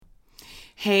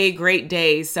Hey, great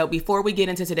day. So before we get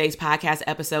into today's podcast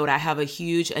episode, I have a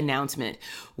huge announcement.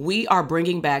 We are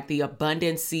bringing back the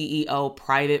Abundance CEO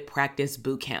Private Practice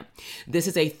Bootcamp. This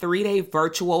is a 3-day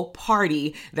virtual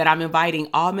party that I'm inviting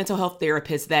all mental health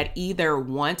therapists that either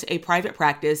want a private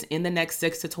practice in the next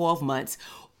 6 to 12 months,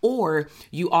 or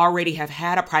you already have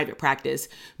had a private practice,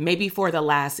 maybe for the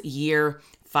last year,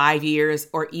 5 years,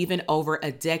 or even over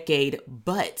a decade,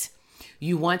 but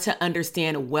you want to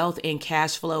understand wealth and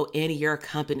cash flow in your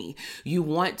company. You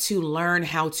want to learn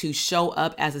how to show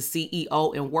up as a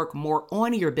CEO and work more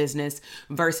on your business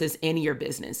versus in your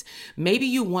business. Maybe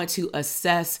you want to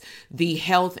assess the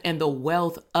health and the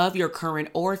wealth of your current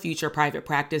or future private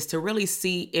practice to really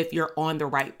see if you're on the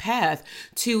right path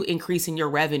to increasing your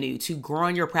revenue, to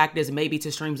growing your practice, maybe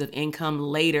to streams of income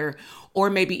later, or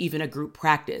maybe even a group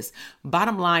practice.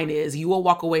 Bottom line is you will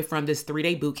walk away from this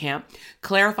 3-day bootcamp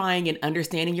clarifying and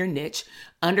understanding your niche,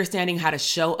 understanding how to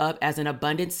show up as an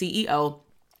abundant CEO,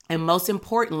 and most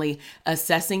importantly,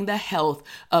 assessing the health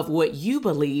of what you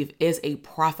believe is a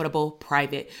profitable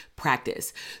private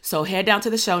practice. So head down to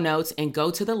the show notes and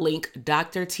go to the link,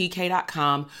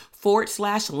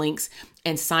 drtk.com/links,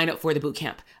 and sign up for the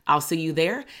bootcamp. I'll see you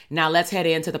there. Now let's head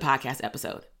into the podcast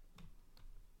episode.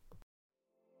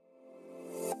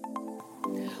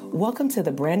 Welcome to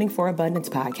the Branding for Abundance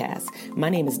podcast. My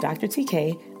name is Dr.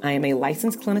 TK. I am a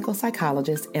licensed clinical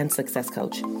psychologist and success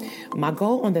coach. My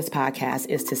goal on this podcast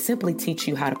is to simply teach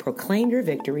you how to proclaim your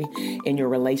victory in your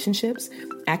relationships,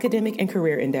 academic and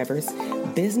career endeavors,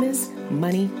 business,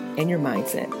 money, and your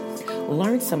mindset.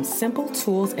 Learn some simple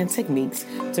tools and techniques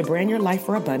to brand your life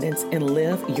for abundance and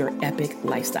live your epic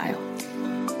lifestyle.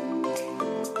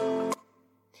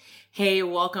 Hey,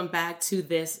 welcome back to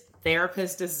this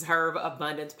Therapists Deserve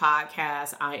Abundance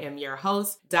podcast. I am your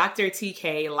host, Dr.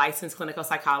 TK, licensed clinical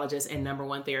psychologist and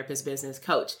 #1 therapist business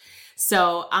coach.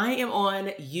 So I am on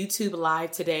YouTube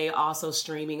Live today, also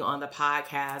streaming on the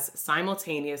podcast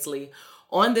simultaneously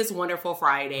on this wonderful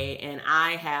Friday, and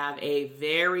I have a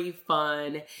very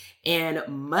fun and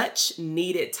much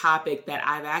needed topic that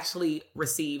I've actually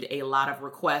received a lot of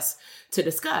requests to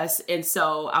discuss. And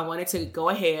so I wanted to go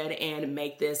ahead and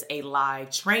make this a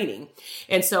live training.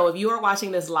 And so if you are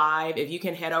watching this live, if you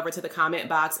can head over to the comment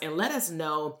box and let us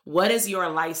know what is your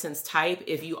license type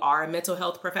if you are a mental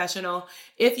health professional.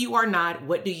 If you are not,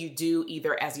 what do you do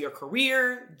either as your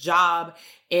career, job,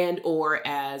 and or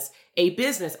as a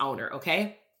business owner,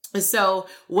 okay? So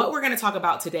what we're going to talk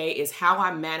about today is how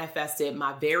I manifested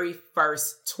my very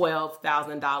first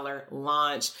 $12,000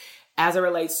 launch as it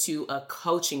relates to a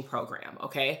coaching program.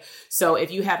 Okay. So if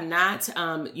you have not,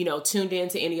 tuned in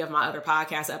to any of my other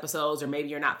podcast episodes, or maybe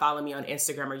you're not following me on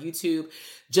Instagram or YouTube,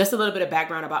 just a little bit of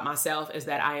background about myself is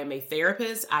that I am a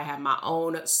therapist. I have my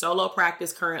own solo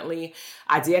practice currently.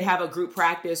 I did have a group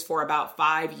practice for about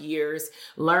 5 years,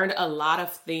 learned a lot of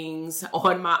things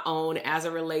on my own as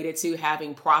it related to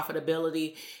having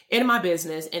profitability in my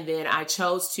business. And then I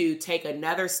chose to take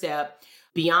another step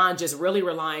beyond just really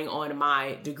relying on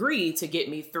my degree to get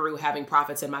me through having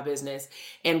profits in my business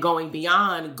and going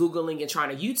beyond Googling and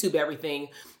trying to YouTube everything.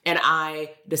 And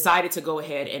I decided to go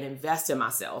ahead and invest in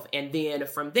myself. And then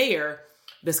from there,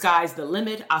 the sky's the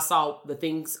limit. I saw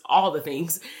all the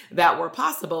things that were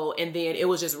possible. And then it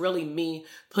was just really me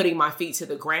putting my feet to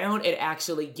the ground and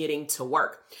actually getting to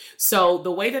work. So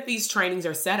the way that these trainings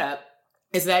are set up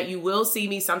is that you will see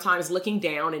me sometimes looking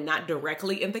down and not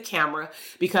directly in the camera,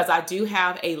 because I do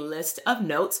have a list of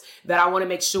notes that I want to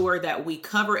make sure that we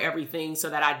cover everything so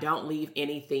that I don't leave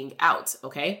anything out.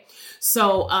 Okay.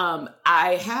 So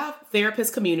I have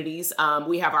therapist communities.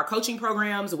 We have our coaching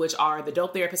programs, which are the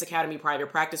Dope Therapist Academy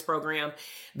Private Practice Program,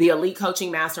 the Elite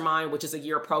Coaching Mastermind, which is a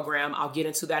year program. I'll get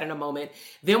into that in a moment.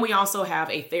 Then we also have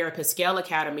a Therapist Scale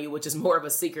Academy, which is more of a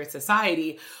secret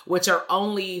society, which are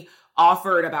only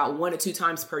offered about 1 or 2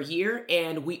 times per year.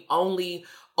 And we only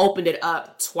opened it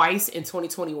up twice in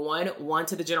 2021, one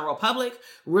to the general public,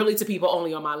 really to people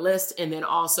only on my list, and then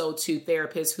also to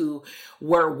therapists who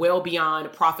were well beyond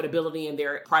profitability in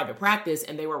their private practice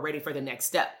and they were ready for the next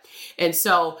step. And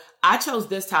so I chose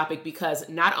this topic because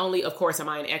not only, of course, am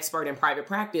I an expert in private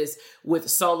practice with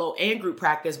solo and group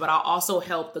practice, but I'll also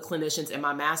help the clinicians in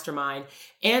my mastermind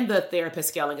and the Therapist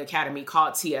Scaling Academy,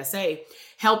 called TSA,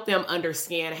 help them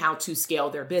understand how to scale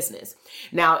their business.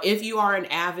 Now, if you are an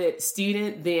avid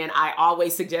student, then I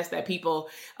always suggest that people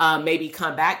maybe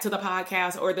come back to the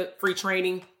podcast or the free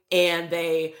training and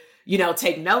they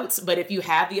take notes. But if you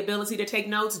have the ability to take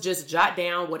notes, just jot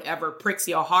down whatever pricks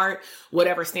your heart,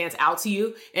 whatever stands out to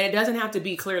you. And it doesn't have to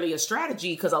be clearly a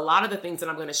strategy, because a lot of the things that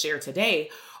I'm going to share today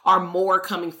are more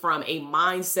coming from a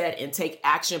mindset and take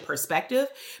action perspective,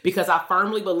 because I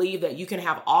firmly believe that you can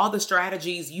have all the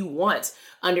strategies you want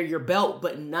under your belt,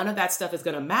 but none of that stuff is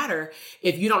going to matter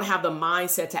if you don't have the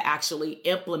mindset to actually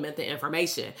implement the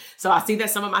information. So I see that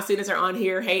some of my students are on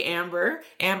here. Hey, Amber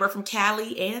from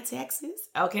Cali and Texas.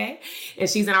 Okay. And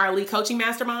she's in our elite coaching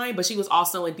mastermind, but she was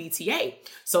also in DTA.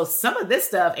 So some of this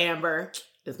stuff, Amber,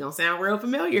 it's going to sound real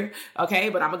familiar. Okay.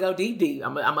 But I'm going to go deep.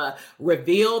 I'm going to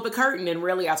reveal the curtain. And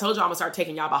really, I told you I'm going to start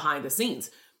taking y'all behind the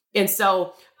scenes. And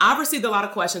so I've received a lot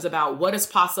of questions about what is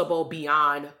possible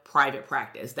beyond private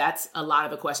practice. That's a lot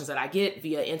of the questions that I get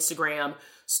via Instagram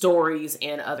stories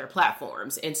and other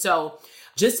platforms. And so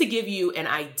just to give you an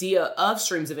idea of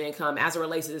streams of income as it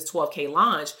relates to this 12K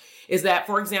launch is that,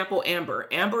 for example, Amber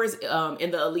is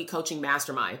in the Elite Coaching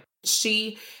Mastermind.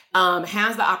 She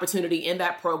has the opportunity in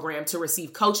that program to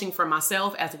receive coaching from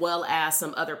myself, as well as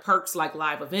some other perks like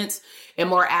live events and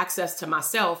more access to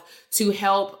myself to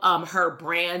help her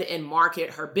brand and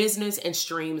market her business and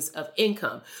streams of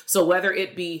income. So whether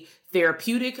it be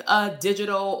therapeutic,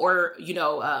 digital, or,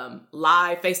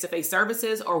 live face-to-face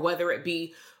services, or whether it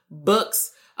be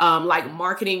books, like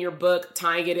marketing your book,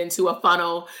 tying it into a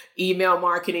funnel, email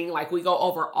marketing, like we go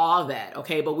over all that.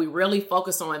 Okay. But we really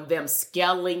focus on them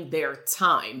scaling their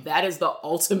time. That is the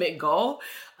ultimate goal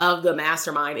of the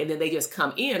mastermind. And then they just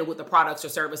come in with the products or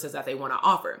services that they want to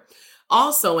offer.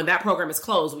 Also, when that program is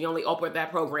closed, we only open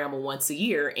that program once a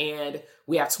year, and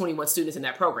we have 21 students in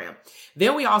that program.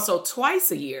 Then we also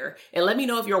twice a year, and let me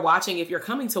know if you're watching, if you're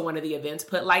coming to one of the events,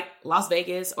 put like Las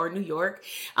Vegas or New York.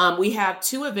 We have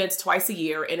 2 events twice a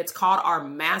year, and it's called our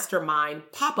Mastermind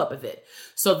Pop-Up event.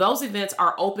 So those events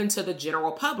are open to the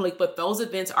general public, but those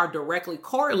events are directly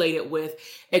correlated with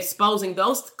exposing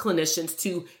those clinicians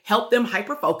to help them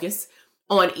hyper-focus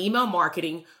on email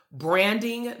marketing,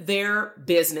 branding their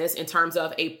business in terms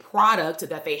of a product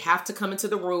that they have to come into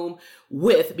the room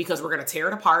with, because we're going to tear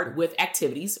it apart with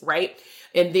activities, right?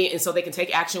 And so they can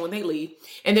take action when they leave.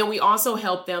 And then we also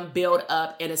help them build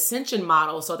up an ascension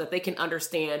model so that they can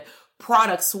understand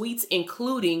product suites,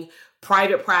 including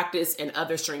private practice and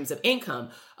other streams of income.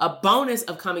 A bonus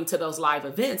of coming to those live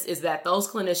events is that those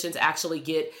clinicians actually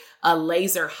get a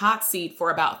laser hot seat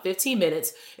for about 15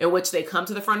 minutes in which they come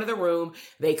to the front of the room.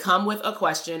 They come with a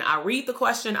question. I read the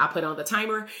question, I put on the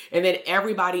timer, and then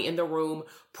everybody in the room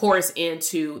pours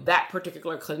into that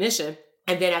particular clinician.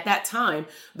 And then at that time,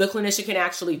 the clinician can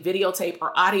actually videotape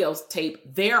or audio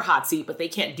tape their hot seat, but they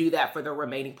can't do that for the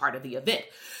remaining part of the event.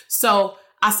 So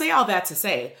I say all that to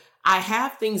say, I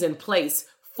have things in place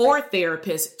for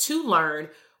therapists to learn,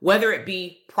 whether it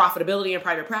be profitability in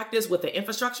private practice with the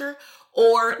infrastructure,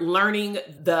 or learning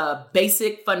the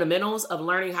basic fundamentals of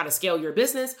learning how to scale your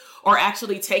business, or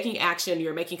actually taking action.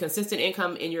 You're making consistent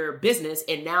income in your business,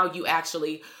 and now you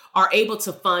actually are able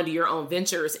to fund your own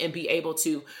ventures and be able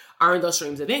to earn those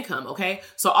streams of income. Okay.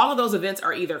 So all of those events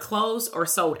are either closed or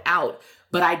sold out.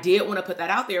 But I did want to put that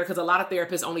out there because a lot of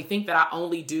therapists only think that I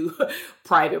only do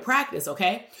private practice.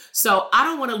 Okay. So I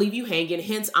don't want to leave you hanging.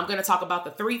 Hence, I'm going to talk about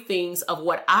the 3 things of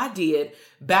what I did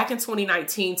back in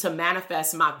 2019 to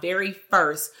manifest my very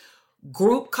first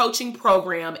group coaching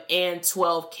program and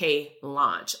 12K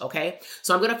launch. Okay.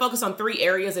 So I'm going to focus on 3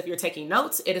 areas. If you're taking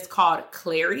notes, it is called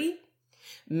clarity,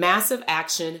 massive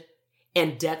action,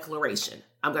 and declaration.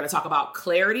 I'm going to talk about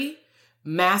clarity,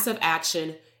 massive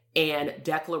action, and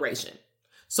declaration.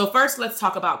 So first, let's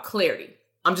talk about clarity.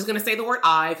 I'm just going to say the word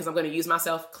I because I'm going to use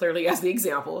myself clearly as the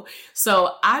example.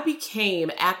 So I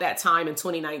became at that time in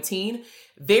 2019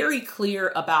 very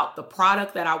clear about the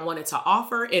product that I wanted to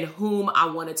offer and whom I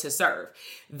wanted to serve.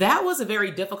 That was a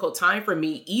very difficult time for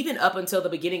me, even up until the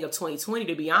beginning of 2020,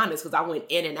 to be honest, because I went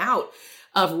in and out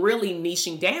of really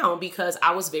niching down because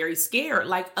I was very scared,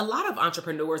 like a lot of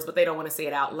entrepreneurs, but they don't want to say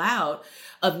it out loud,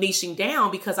 of niching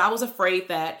down because I was afraid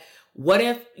that what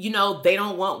if, they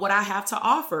don't want what I have to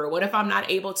offer? What if I'm not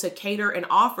able to cater an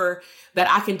offer that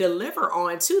I can deliver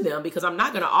on to them because I'm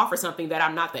not going to offer something that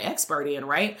I'm not the expert in,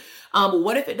 right?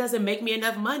 What if it doesn't make me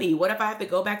enough money? What if I have to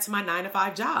go back to my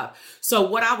 9-to-5 job? So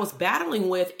what I was battling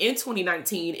with in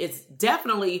 2019 is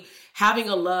definitely having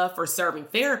a love for serving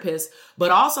therapists,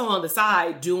 but also on the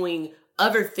side doing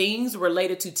other things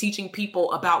related to teaching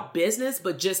people about business,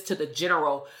 but just to the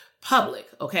general public.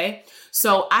 Okay.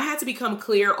 So I had to become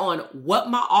clear on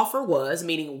what my offer was,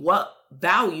 meaning what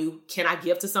value can I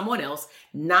give to someone else,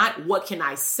 not what can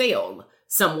I sell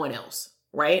someone else,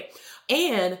 right?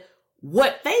 And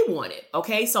what they wanted.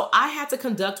 Okay. So I had to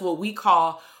conduct what we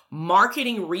call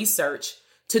marketing research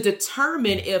to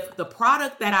determine if the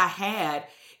product that I had,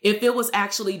 if it was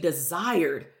actually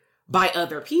desired by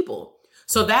other people.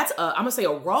 So that's I'm going to say a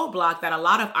roadblock that a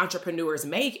lot of entrepreneurs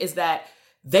make, is that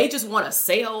they just want to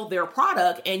sell their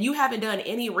product and you haven't done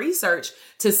any research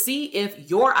to see if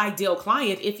your ideal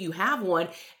client, if you have one,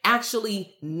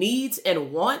 actually needs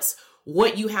and wants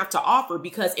what you have to offer.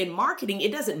 Because in marketing,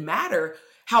 it doesn't matter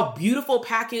how beautiful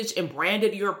packaged and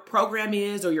branded your program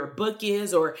is or your book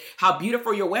is or how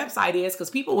beautiful your website is, because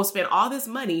people will spend all this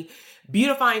money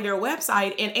beautifying their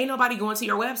website and ain't nobody going to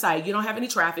your website. You don't have any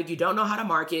traffic. You don't know how to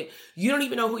market. You don't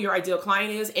even know who your ideal client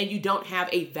is, and you don't have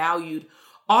a valued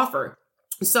offer.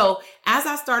 So as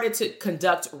I started to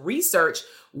conduct research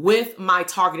with my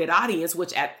targeted audience,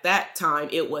 which at that time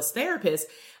it was therapists,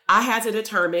 I had to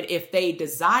determine if they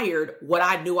desired what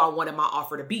I knew I wanted my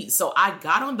offer to be. So I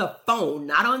got on the phone,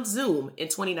 not on Zoom, in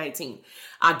 2019.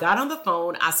 I got on the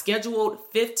phone. I scheduled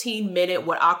 15-minute,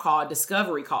 what I call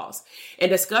discovery calls. And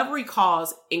discovery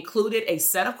calls included a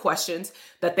set of questions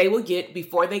that they would get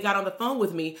before they got on the phone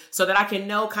with me, so that I can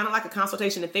know, kind of like a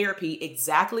consultation in therapy,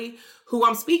 exactly who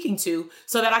I'm speaking to,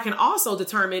 so that I can also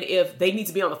determine if they need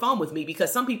to be on the phone with me,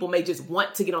 because some people may just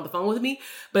want to get on the phone with me,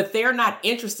 but they're not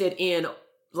interested in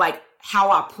like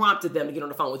how I prompted them to get on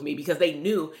the phone with me, because they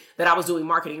knew that I was doing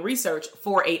marketing research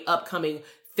for a upcoming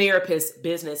therapist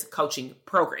business coaching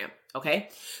program. Okay.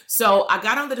 So I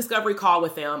got on the discovery call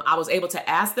with them. I was able to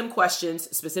ask them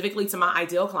questions specifically to my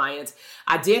ideal clients.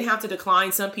 I did have to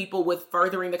decline some people with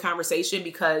furthering the conversation,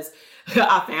 because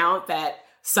I found that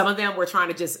some of them were trying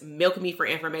to just milk me for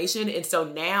information. And so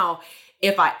now,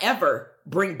 if I ever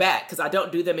bring back, because I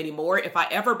don't do them anymore, if I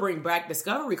ever bring back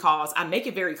discovery calls, I make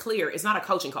it very clear it's not a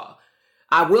coaching call.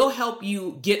 I will help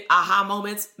you get aha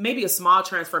moments, maybe a small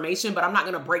transformation, but I'm not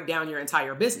going to break down your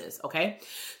entire business. Okay.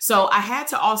 So I had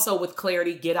to also, with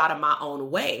clarity, get out of my own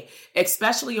way,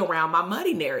 especially around my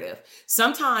money narrative.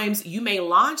 Sometimes you may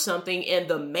launch something and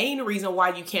the main reason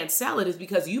why you can't sell it is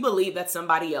because you believe that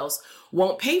somebody else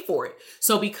won't pay for it.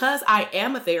 So because I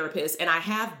am a therapist and I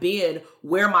have been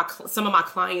where some of my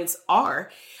clients are,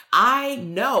 I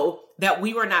know that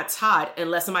we were not taught,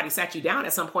 unless somebody sat you down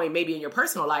at some point, maybe in your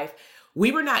personal life,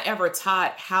 we were not ever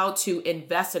taught how to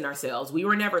invest in ourselves. We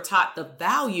were never taught the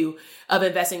value of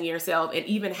investing in yourself, and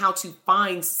even how to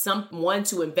find someone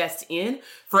to invest in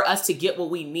for us to get what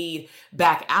we need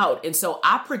back out. And so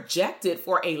I projected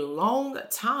for a long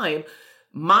time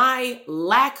my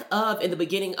lack of, in the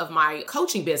beginning of my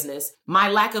coaching business, my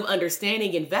lack of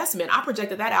understanding investment. I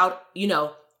projected that out,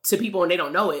 to people, and they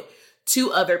don't know it,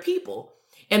 to other people.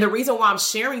 And the reason why I'm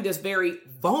sharing this very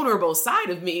vulnerable side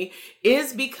of me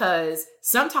is because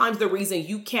sometimes the reason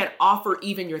you can't offer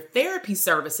even your therapy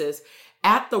services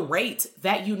at the rate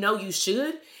that you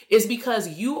should is because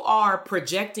you are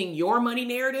projecting your money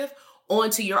narrative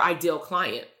onto your ideal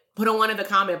client. Put on one in the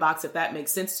comment box if that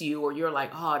makes sense to you, or you're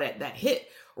like, oh, that hit,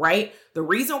 right? The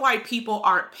reason why people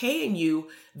aren't paying you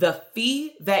the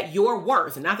fee that you're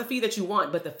worth, and not the fee that you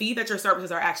want, but the fee that your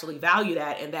services are actually valued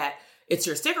at, and that it's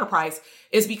your sticker price,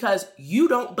 is because you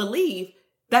don't believe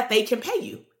that they can pay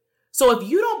you. So if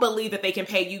you don't believe that they can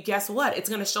pay you, guess what? It's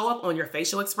going to show up on your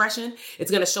facial expression.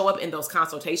 It's going to show up in those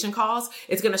consultation calls.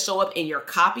 It's going to show up in your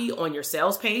copy on your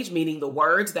sales page, meaning the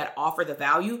words that offer the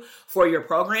value for your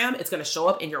program. It's going to show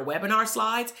up in your webinar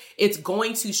slides. It's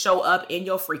going to show up in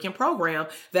your freaking program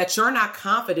that you're not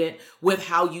confident with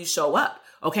how you show up.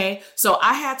 Okay. So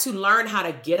I had to learn how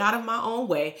to get out of my own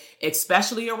way,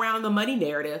 especially around the money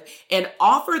narrative, and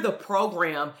offer the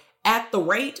program at the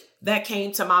rate that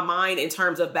came to my mind in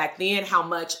terms of back then how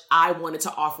much I wanted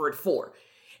to offer it for.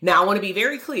 Now, I want to be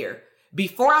very clear.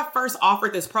 Before I first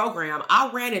offered this program, I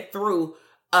ran it through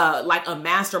like a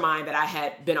mastermind that I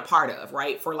had been a part of,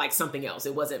 right? For like something else.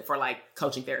 It wasn't for like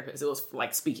coaching therapists. It was for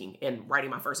like speaking and writing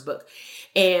my first book.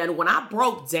 And when I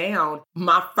broke down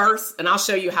my first, and I'll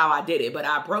show you how I did it, but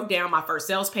I broke down my first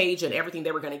sales page and everything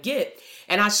they were going to get.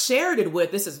 And I shared it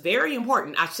with, this is very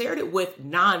important, I shared it with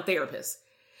non-therapists,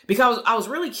 because I was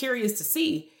really curious to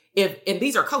see if, and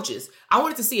these are coaches, I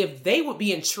wanted to see if they would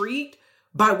be intrigued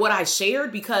by what I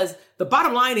shared, because the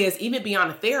bottom line is, even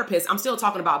beyond a therapist, I'm still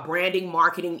talking about branding,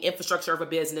 marketing, infrastructure of a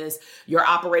business, your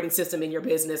operating system in your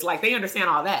business. Like, they understand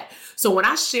all that. So when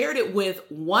I shared it with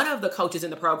one of the coaches in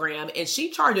the program, and she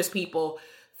charges people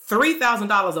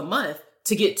 $3,000 a month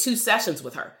to get 2 sessions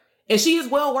with her, and she is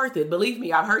well worth it. Believe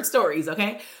me, I've heard stories.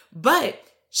 Okay. But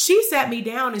she sat me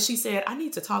down and she said, I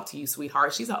need to talk to you,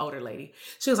 sweetheart. She's an older lady.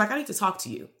 She was like, I need to talk to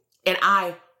you. And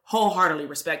I wholeheartedly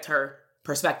respect her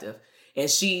perspective. And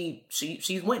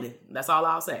she's winning. That's all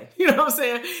I'll say. You know what I'm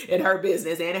saying? In her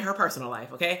business and in her personal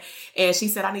life. Okay. And she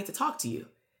said, I need to talk to you.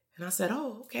 And I said,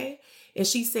 oh, okay. And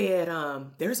she said,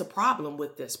 there's a problem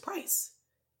with this price.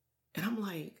 And I'm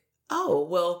like, oh,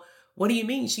 well, what do you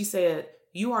mean? She said,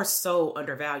 you are so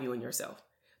undervaluing yourself.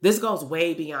 This goes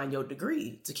way beyond your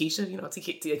degree. Takesha,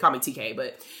 they call me TK,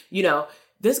 but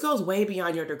this goes way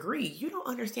beyond your degree. You don't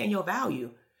understand your value.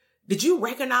 Did you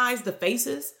recognize the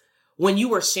faces when you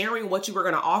were sharing what you were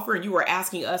going to offer and you were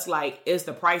asking us, like, is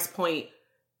the price point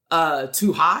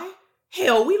too high?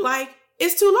 Hell, we like,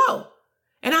 it's too low.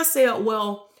 And I said,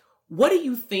 well, what do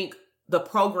you think the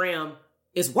program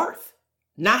is worth?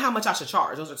 Not how much I should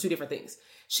charge. Those are two different things.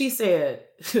 She said,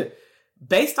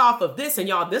 based off of this, and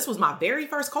y'all, this was my very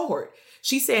first cohort.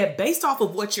 She said, based off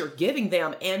of what you're giving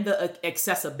them and the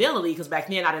accessibility, because back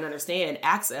then I didn't understand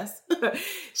access.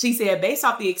 She said, based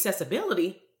off the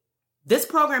accessibility, this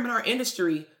program in our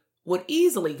industry would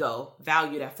easily go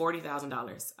valued at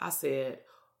 $40,000. I said,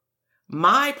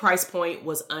 my price point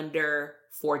was under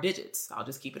 4 digits. I'll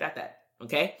just keep it at that.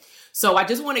 Okay. So I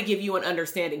just want to give you an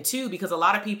understanding too, because a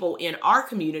lot of people in our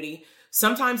community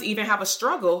sometimes even have a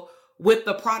struggle with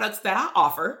the products that I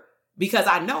offer, because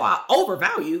I know I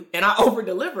overvalue and I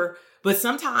overdeliver, but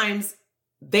sometimes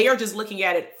they are just looking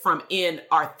at it from in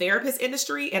our therapist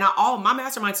industry. And all my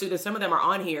mastermind students, some of them are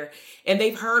on here and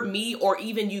they've heard me, or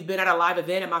even you've been at a live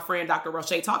event and my friend, Dr.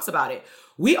 Roche, talks about it.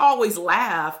 We always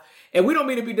laugh, and we don't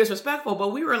mean to be disrespectful,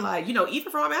 but we were like,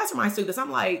 even for our mastermind students, I'm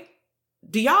like,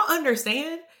 do y'all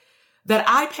understand that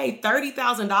I pay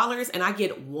 $30,000 and I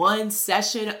get 1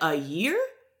 session a year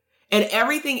and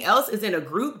everything else is in a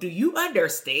group? Do you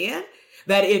understand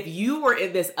that if you were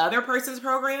in this other person's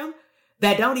program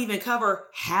that don't even cover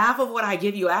half of what I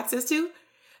give you access to,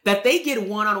 that they get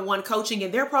one-on-one coaching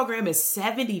and their program is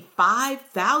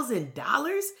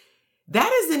 $75,000?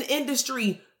 That is an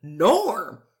industry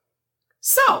norm.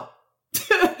 So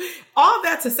all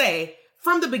that to say,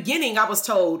 from the beginning, I was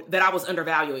told that I was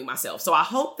undervaluing myself. So I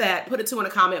hope that, put it in the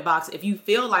comment box if you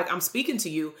feel like I'm speaking to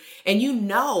you and you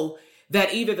know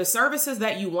that either the services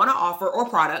that you want to offer or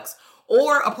products,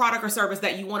 or a product or service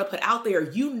that you want to put out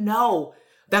there, you know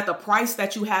that the price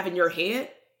that you have in your head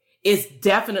is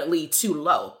definitely too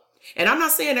low. And I'm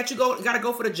not saying that you got to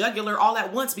go for the jugular all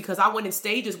at once, because I went in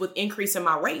stages with increasing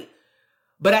my rate.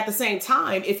 But at the same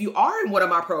time, if you are in one of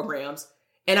my programs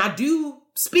and I do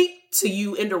speak to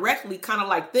you indirectly, kind of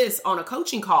like this on a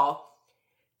coaching call,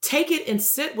 take it and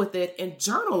sit with it and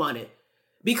journal on it.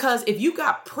 Because if you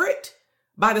got pricked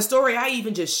by the story I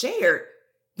even just shared,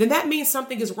 then that means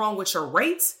something is wrong with your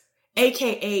rates,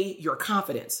 AKA your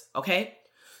confidence. Okay.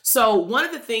 So one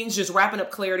of the things, just wrapping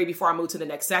up clarity before I move to the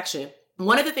next section,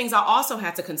 one of the things I also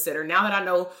had to consider, now that I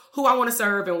know who I want to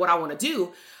serve and what I want to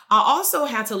do, I also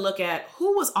had to look at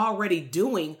who was already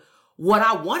doing what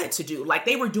I wanted to do. Like,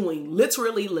 they were doing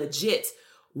literally legit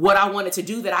what I wanted to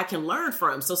do that I can learn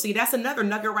from. So see, that's another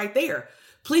nugget right there.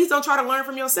 Please don't try to learn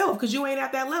from yourself, because you ain't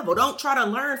at that level. Don't try to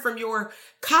learn from your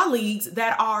colleagues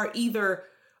that are either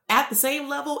at the same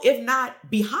level, if not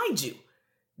behind you.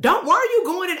 Why are you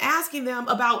going and asking them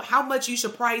about how much you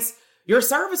should price your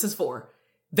services for?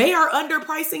 They are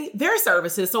underpricing their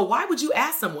services. So why would you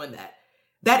ask someone that?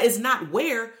 That is not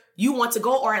where you want to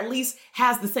go, or at least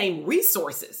has the same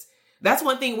resources. That's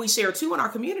one thing we share too in our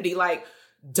community. Like,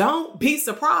 don't be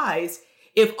surprised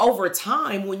if over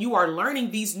time, when you are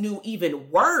learning these new even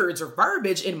words or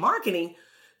verbiage in marketing,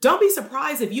 don't be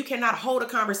surprised if you cannot hold a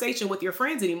conversation with your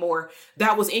friends anymore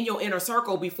that was in your inner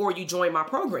circle before you joined my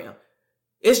program.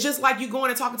 It's just like you going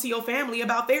and talking to your family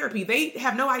about therapy. They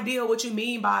have no idea what you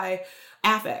mean by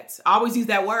affect. I always use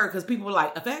that word because people are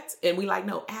like, affect? And we like,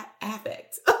 no,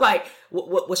 affect. Like,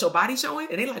 what's your body showing?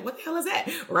 And they're like, what the hell is that?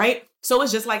 Right? So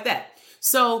it's just like that.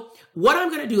 So what I'm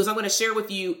going to do is I'm going to share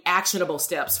with you actionable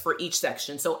steps for each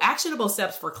section. So actionable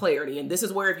steps for clarity. And this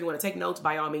is where, if you want to take notes,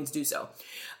 by all means do so.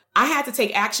 I had to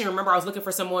take action. Remember, I was looking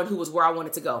for someone who was where I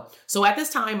wanted to go. So at this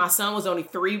time, my son was only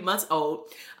 3 months old.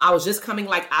 I was just coming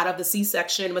out of the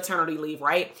C-section maternity leave,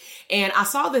 right? And I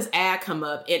saw this ad come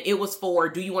up, and it was for,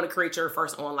 do you want to create your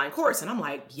first online course? And I'm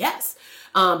like, yes,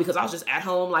 because I was just at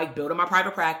home, like building my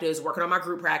private practice, working on my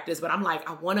group practice. But I'm like,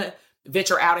 I want to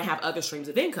venture out and have other streams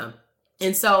of income.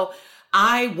 And so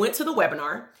I went to the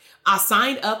webinar. I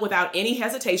signed up without any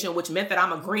hesitation, which meant that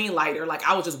I'm a green lighter. Like,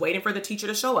 I was just waiting for the teacher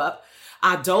to show up.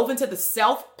 I dove into the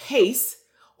self-paced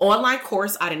online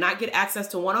course. I did not get access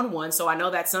to one-on-one. So I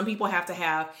know that some people have to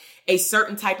have a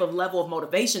certain type of level of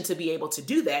motivation to be able to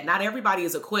do that. Not everybody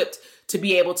is equipped to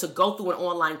be able to go through an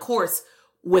online course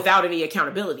without any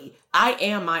accountability. I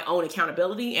am my own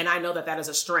accountability, and I know that that is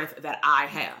a strength that I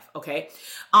have, okay?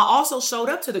 I also showed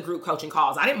up to the group coaching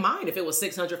calls. I didn't mind if it was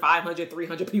 600, 500,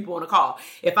 300 people on a call.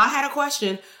 If I had a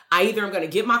question, I either am going to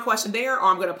get my question there or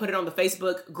I'm going to put it on the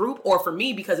Facebook group. Or for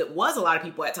me, because it was a lot of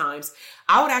people at times,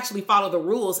 I would actually follow the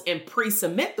rules and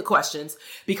pre-submit the questions,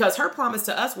 because her promise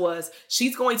to us was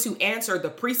she's going to answer the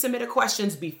pre-submitted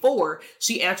questions before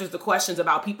she answers the questions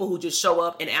about people who just show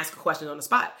up and ask a question on the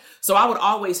spot. So I would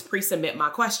always pre-submit my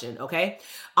question, okay?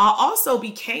 I also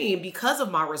became, because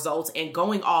of my results and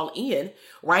going all in,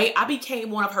 right? I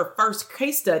became one of her first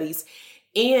case studies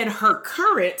in her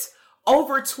current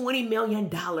over $20 million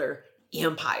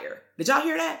empire. Did y'all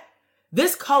hear that?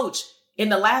 This coach in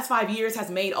the last 5 years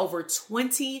has made over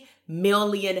 $20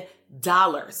 million.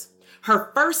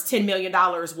 Her first $10 million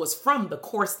was from the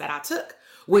course that I took,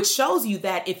 which shows you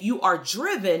that if you are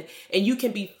driven and you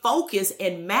can be focused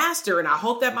and master, and I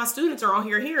hope that my students are on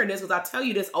here hearing this because I tell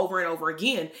you this over and over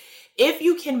again, if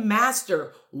you can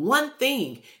master one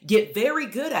thing, get very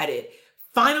good at it,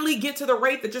 finally get to the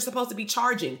rate that you're supposed to be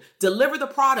charging, deliver the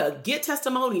product, get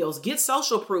testimonials, get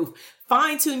social proof,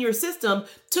 fine tune your system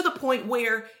to the point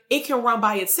where it can run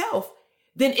by itself,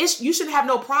 then you should have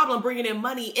no problem bringing in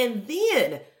money and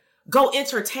then go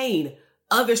entertain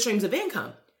other streams of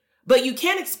income. But you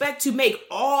can't expect to make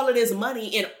all of this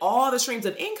money in all the streams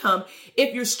of income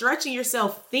if you're stretching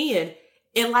yourself thin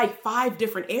in like 5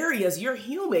 different areas. You're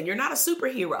human. You're not a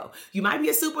superhero. You might be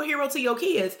a superhero to your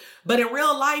kids, but in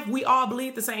real life, we all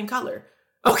bleed the same color.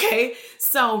 Okay.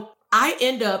 So I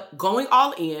end up going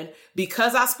all in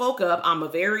because I spoke up. I'm a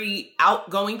very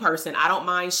outgoing person. I don't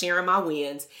mind sharing my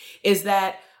wins. Is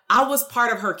that I was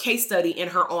part of her case study in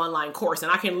her online course.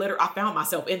 And I found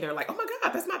myself in there like, oh my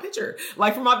God, that's my picture.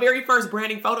 Like from my very first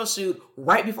branding photo shoot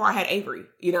right before I had Avery,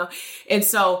 And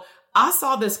so I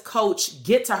saw this coach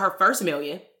get to her first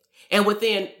million, and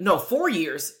within 4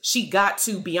 years, she got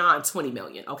to beyond 20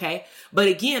 million. Okay. But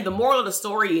again, the moral of the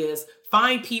story is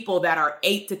find people that are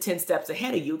 8 to 10 steps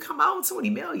ahead of you. Come on, 20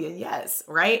 million. Yes.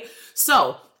 Right.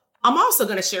 So I'm also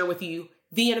going to share with you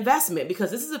the investment,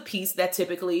 because this is a piece that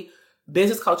typically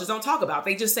business coaches don't talk about.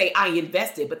 They just say, I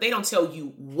invested, but they don't tell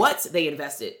you what they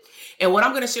invested. And what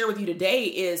I'm going to share with you today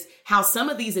is how some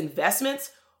of these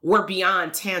investments were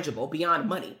beyond tangible, beyond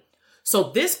money.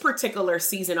 So this particular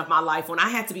season of my life, when I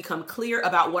had to become clear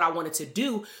about what I wanted to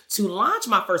do to launch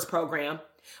my first program,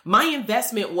 my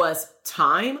investment was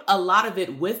time, a lot of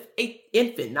it with an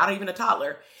infant, not even a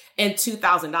toddler, and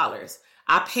 $2,000.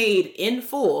 I paid in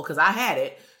full, because I had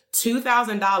it,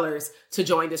 $2,000 to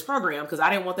join this program because I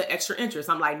didn't want the extra interest.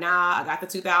 I'm like, nah, I got the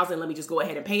 $2,000. Let me just go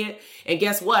ahead and pay it. And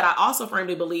guess what? I also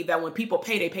firmly believe that when people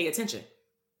pay, they pay attention.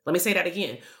 Let me say that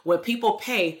again. When people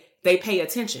pay, they pay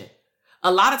attention.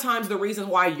 A lot of times the reason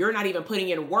why you're not even putting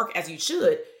in work as you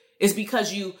should is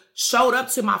because you showed up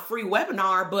to my free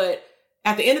webinar, but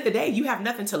at the end of the day, you have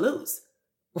nothing to lose,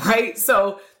 right?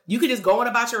 So you could just go on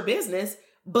about your business,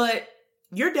 but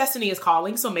your destiny is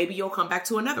calling. So maybe you'll come back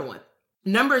to another one.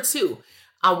 Number 2,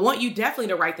 I want you definitely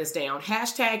to write this down.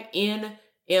 #NMW,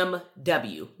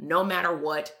 no matter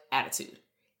what attitude,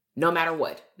 no matter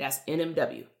what. That's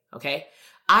NMW. Okay.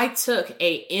 I took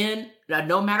a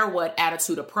no matter what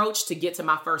attitude approach to get to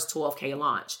my first 12K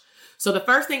launch. So the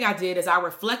first thing I did is I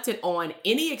reflected on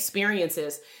any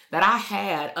experiences that I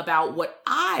had about what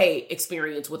I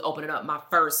experienced with opening up my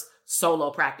first solo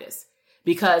practice.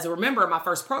 Because remember, my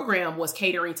first program was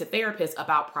catering to therapists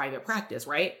about private practice,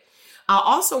 right? I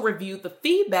also reviewed the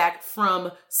feedback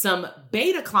from some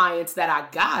beta clients that I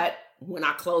got when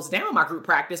I closed down my group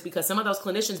practice, because some of those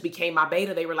clinicians became my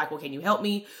beta. They were like, well, can you help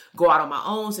me go out on my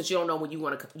own since you don't know when you're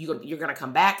going to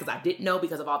come back? Because I didn't know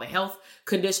because of all the health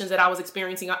conditions that I was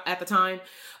experiencing at the time.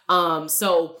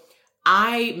 So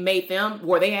I made them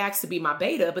where they asked to be my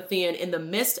beta. But then in the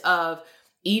midst of,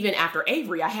 even after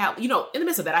Avery, I had, in the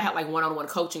midst of that, I had like one-on-one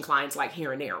coaching clients like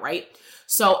here and there, right?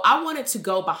 So I wanted to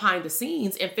go behind the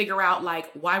scenes and figure out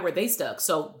like, why were they stuck?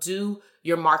 So do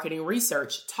your marketing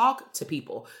research, talk to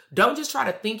people. Don't just try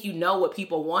to think you know what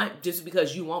people want just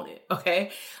because you want it,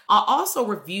 okay? I also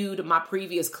reviewed my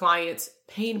previous clients'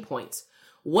 pain points.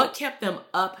 What kept them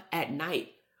up at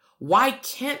night? Why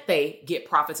can't they get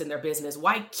profits in their business?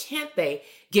 Why can't they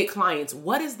get clients?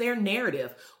 What is their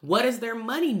narrative? What is their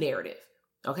money narrative?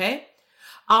 Okay.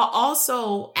 I'll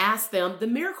also ask them the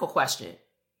miracle question.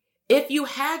 If you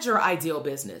had your ideal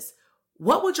business,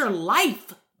 what would your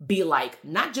life be like?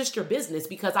 Not just your business,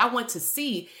 because I want to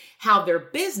see how their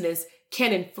business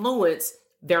can influence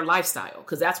their lifestyle,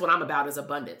 because that's what I'm about, is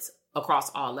abundance across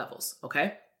all levels.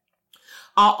 Okay.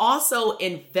 I also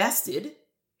invested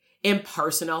in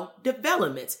personal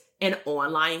development, an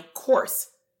online course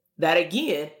that,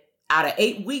 again, out of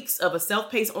 8 weeks of a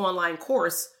self-paced online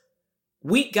course,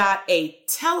 we got a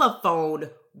telephone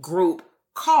group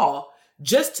call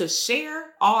just to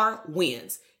share our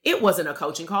wins. It wasn't a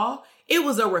coaching call. It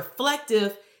was a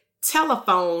reflective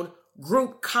telephone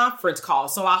group conference call.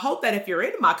 So I hope that if you're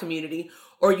in my community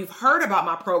or you've heard about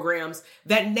my programs,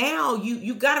 that now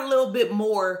you got a little bit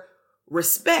more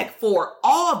respect for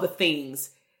all the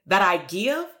things that I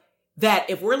give, that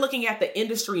if we're looking at the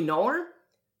industry norm,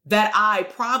 that I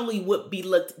probably would be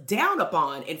looked down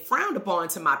upon and frowned upon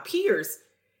to my peers,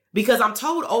 because I'm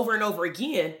told over and over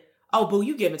again, oh, boo,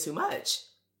 you giving too much.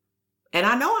 And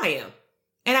I know I am.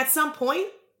 And at some point,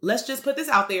 let's just put this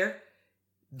out there,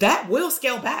 that will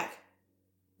scale back.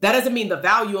 That doesn't mean the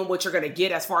value in what you're going to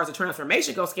get as far as the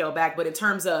transformation goes scale back, but in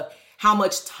terms of how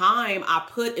much time I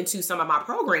put into some of my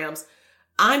programs,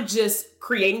 I'm just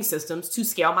creating systems to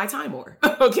scale my time more.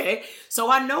 Okay.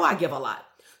 So I know I give a lot.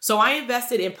 So I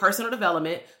invested in personal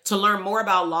development to learn more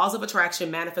about laws of attraction,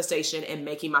 manifestation, and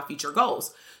making my future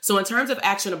goals. So in terms of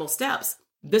actionable steps,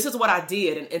 this is what I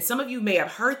did. And some of you may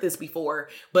have heard this before,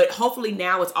 but hopefully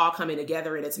now it's all coming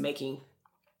together and it's making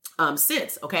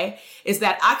sense. Okay. Is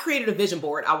that I created a vision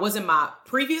board. I was in my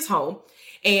previous home.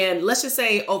 And let's just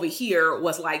say over here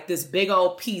was like this big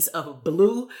old piece of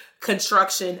blue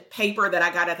construction paper that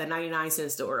I got at the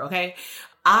 99-cent store. Okay.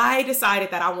 I decided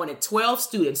that I wanted 12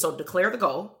 students. So declare the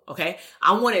goal. Okay.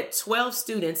 I wanted 12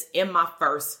 students in my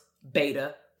first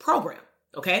beta program.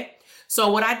 Okay.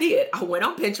 So what I did, I went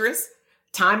on Pinterest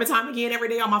time and time again, every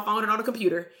day on my phone and on the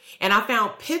computer. And I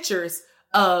found pictures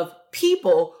of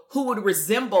people who would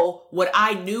resemble what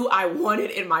I knew I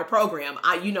wanted in my program.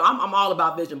 I'm all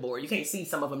about vision board. You can't see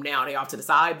some of them now. They off to the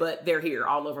side, but they're here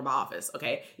all over my office.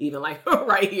 Okay. Even like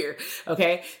right here.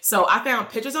 Okay. So I found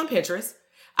pictures on Pinterest.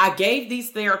 I gave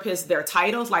these therapists their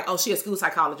titles, like, oh, she a school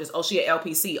psychologist. Oh, she a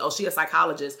LPC. Oh, she a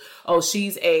psychologist. Oh,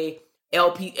 she's a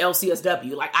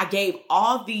LCSW. Like I gave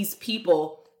all these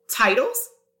people titles.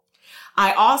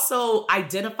 I also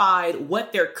identified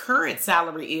what their current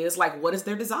salary is, like what is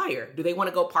their desire? Do they want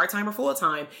to go part-time or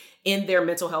full-time in their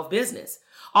mental health business?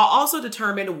 I also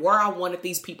determined where I wanted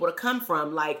these people to come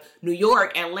from, like New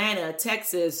York, Atlanta,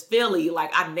 Texas, Philly.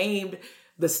 Like I named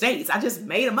the states. I just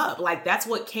made them up. Like that's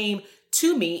what came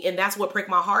to me and that's what pricked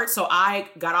my heart. So I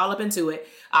got all up into it.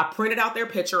 I printed out their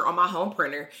picture on my home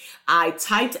printer. I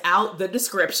typed out the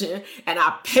description and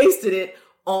I pasted it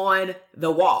on the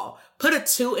wall. Put a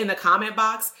 2 in the comment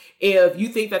box if you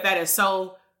think that is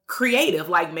so creative.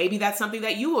 Like maybe that's something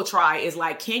that you will try, is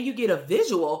like, can you get a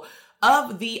visual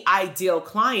of the ideal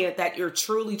client that you're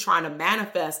truly trying to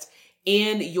manifest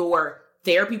in your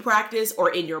therapy practice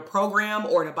or in your program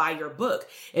or to buy your book?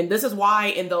 And this is why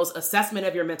in those assessment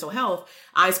of your mental health,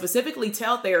 I specifically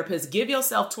tell therapists, give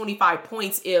yourself 25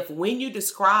 points if when you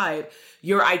describe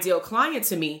your ideal client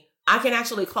to me, I can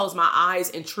actually close my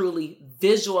eyes and truly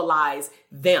visualize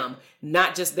them,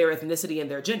 not just their ethnicity and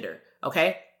their gender.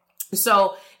 Okay.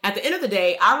 So at the end of the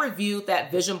day, I reviewed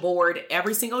that vision board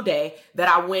every single day that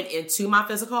I went into my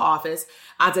physical office.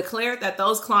 I declared that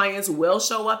those clients will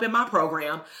show up in my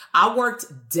program. I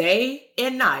worked day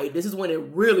and night. This is when it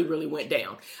really, really went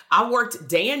down. I worked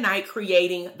day and night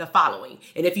creating the following.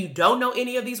 And if you don't know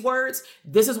any of these words,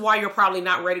 this is why you're probably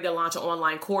not ready to launch an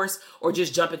online course or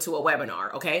just jump into a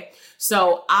webinar. Okay.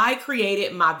 So I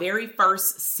created my very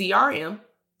first CRM.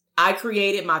 I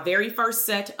created my very first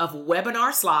set of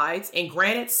webinar slides, and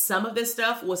granted, some of this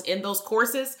stuff was in those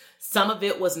courses, some of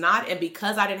it was not. And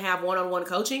because I didn't have one-on-one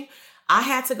coaching, I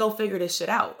had to go figure this shit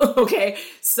out. Okay.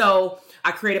 So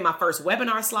I created my first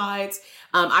webinar slides.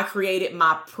 I created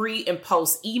my pre and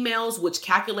post emails, which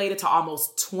calculated to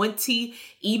almost 20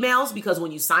 emails, because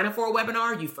when you sign up for a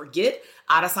webinar, you forget,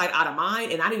 out of sight, out of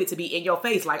mind. And I needed to be in your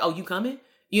face like, oh, you coming?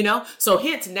 So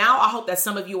hence now I hope that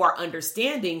some of you are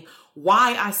understanding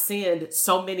why I send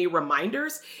so many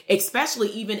reminders, especially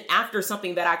even after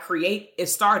something that I create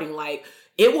is starting. Like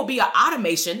it will be an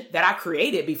automation that I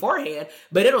created beforehand,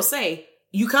 but it'll say,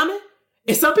 you coming?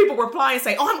 And some people reply and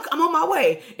say, oh, I'm on my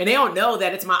way. And they don't know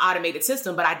that it's my automated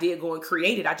system, but I did go and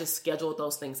create it. I just scheduled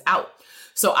those things out.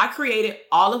 So I created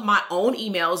all of my own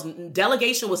emails.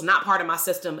 Delegation was not part of my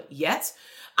system yet.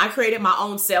 I created my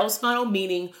own sales funnel,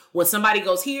 meaning when somebody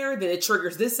goes here, then it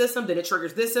triggers this system, then it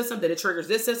triggers this system, then it triggers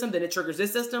this system, then it triggers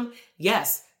this system.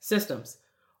 Yes, systems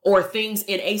or things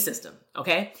in a system.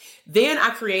 Okay. Then I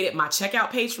created my checkout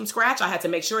page from scratch. I had to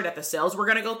make sure that the sales were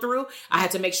going to go through. I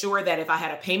had to make sure that if I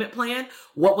had a payment plan,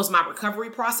 what was my recovery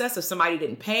process if somebody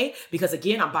didn't pay? Because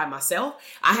again, I'm by myself.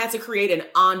 I had to create an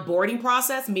onboarding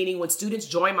process, meaning when students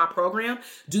join my program,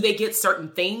 do they get certain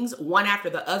things one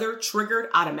after the other triggered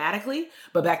automatically?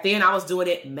 But back then I was doing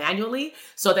it manually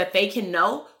so that they can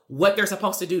know what they're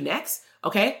supposed to do next.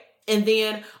 Okay. And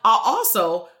then I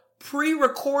also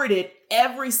pre-recorded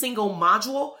every single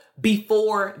module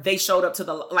before they showed up to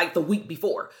the week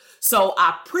before. So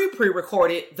I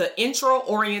pre-recorded the intro,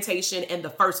 orientation, and the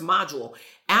first module.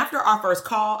 After our first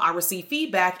call, I received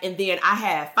feedback, and then I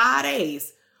had 5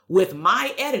 days with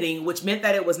my editing, which meant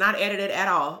that it was not edited at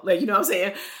all. Like, you know what I'm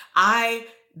saying? I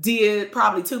did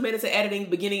probably 2 minutes of editing,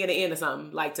 beginning and the end of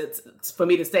something, like for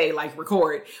me to stay like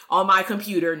record on my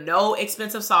computer, no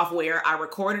expensive software. I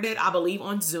recorded it, I believe,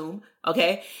 on Zoom.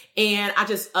 Okay. And I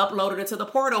just uploaded it to the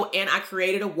portal and I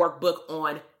created a workbook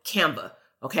on Canva.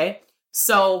 Okay.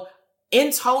 So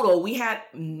in total, we had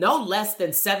no less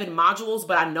than 7 modules,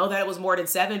 but I know that it was more than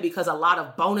 7 because a lot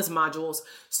of bonus modules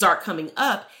start coming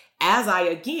up as I,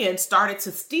 again, started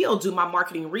to still do my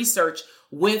marketing research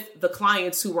with the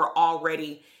clients who were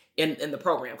already in the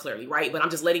program, clearly, right? But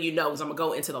I'm just letting you know because I'm going to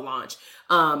go into the launch.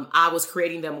 I was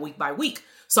creating them week by week.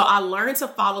 So I learned to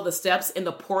follow the steps in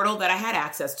the portal that I had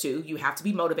access to. You have to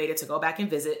be motivated to go back and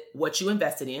visit what you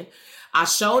invested in. I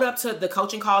showed up to the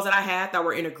coaching calls that I had that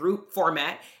were in a group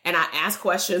format, and I asked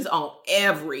questions on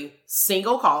every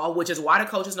single call, which is why the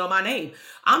coaches know my name.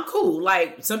 I'm cool.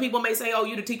 Like, some people may say, oh,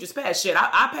 you the teacher's pet. Shit,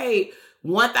 I paid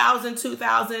 $1,000,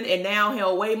 $2,000, and now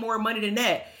hell, way more money than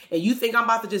that. And you think I'm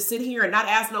about to just sit here and not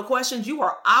ask no questions? You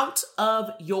are out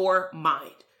of your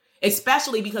mind,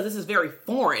 especially because this is very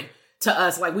foreign to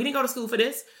us. Like, we didn't go to school for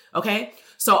this. Okay.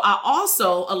 So I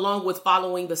also, along with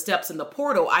following the steps in the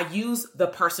portal, I use the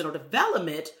personal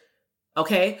development,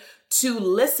 okay, to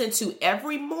listen to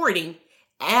every morning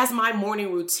as my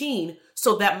morning routine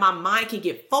so that my mind can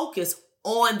get focused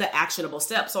on the actionable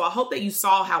steps. So I hope that you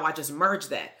saw how I just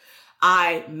merged that.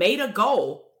 I made a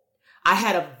goal. I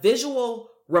had a visual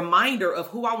reminder of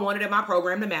who I wanted in my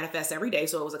program to manifest every day.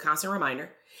 So it was a constant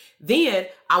reminder. Then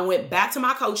I went back to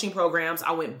my coaching programs.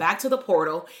 I went back to the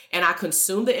portal and I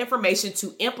consumed the information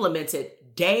to implement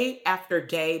it day after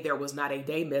day. There was not a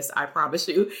day missed, I promise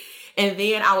you. And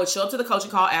then I would show up to the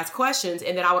coaching call, ask questions,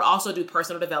 and then I would also do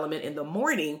personal development in the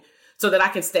morning so that I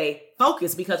can stay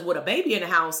focused, because with a baby in the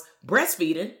house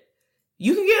breastfeeding,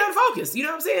 you can get unfocused. You know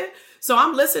what I'm saying? So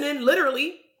I'm listening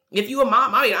literally. If you a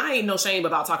mom, I mean, I ain't no shame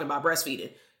about talking about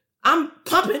breastfeeding. I'm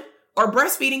pumping or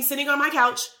breastfeeding sitting on my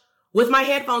couch with my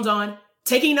headphones on,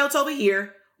 taking notes over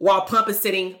here while pump is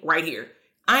sitting right here.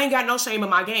 I ain't got no shame in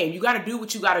my game. You got to do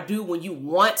what you got to do when you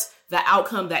want the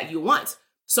outcome that you want.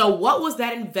 So what was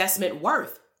that investment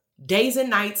worth? Days and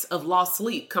nights of lost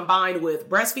sleep combined with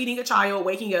breastfeeding a child,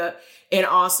 waking up, and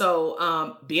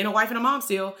also being a wife and a mom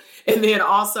still. And then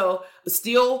also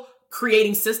still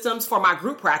creating systems for my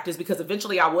group practice, because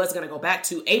eventually I was going to go back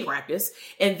to a practice,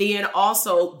 and then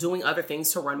also doing other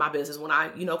things to run my business when I,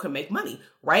 can make money,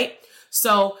 right?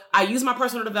 So I used my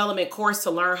personal development course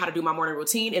to learn how to do my morning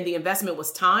routine, and the investment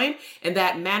was time. And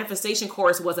that manifestation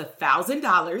course was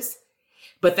 $1,000,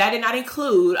 but that did not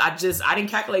include, I didn't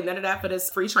calculate none of that for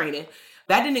this free training.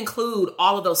 That didn't include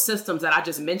all of those systems that I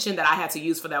just mentioned that I had to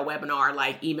use for that webinar,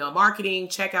 like email marketing,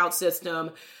 checkout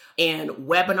system, and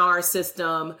webinar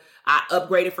system. I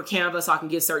upgraded for Canva so I can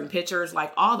get certain pictures,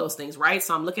 like all those things, right?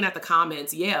 So I'm looking at the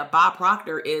comments. Yeah, Bob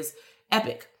Proctor is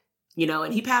epic,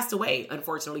 and he passed away,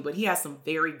 unfortunately, but he has some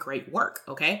very great work,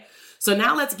 okay? So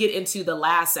now let's get into the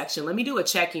last section. Let me do a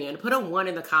check-in. Put a 1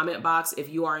 in the comment box if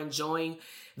you are enjoying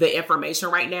the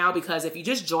information right now, because if you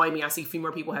just joined me, I see a few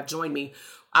more people have joined me.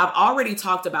 I've already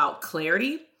talked about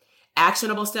clarity,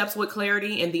 actionable steps with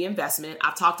clarity, and the investment.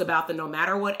 I've talked about the no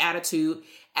matter what attitude,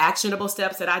 actionable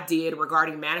steps that I did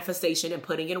regarding manifestation and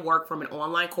putting in work from an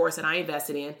online course that I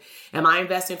invested in. And my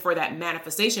investment for that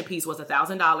manifestation piece was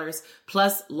 $1,000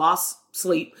 plus lost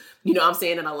sleep, and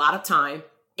a lot of time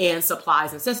and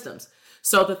supplies and systems.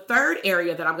 So the third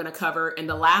area that I'm going to cover, and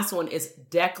the last one, is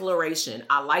declaration.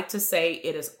 I like to say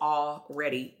it is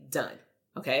already done.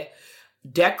 Okay.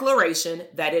 Declaration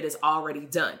that it is already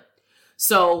done.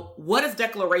 So what does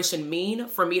declaration mean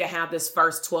for me to have this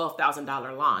first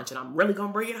 $12,000 launch? And I'm really going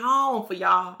to bring it home for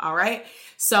y'all. All right.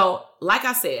 So like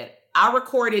I said, I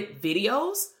recorded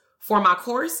videos for my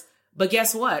course, but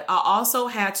guess what? I also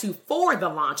had to, for the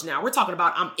launch. Now we're talking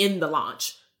about I'm in the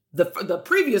launch. The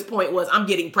previous point was I'm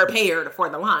getting prepared for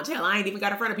the launch. Hell, I ain't even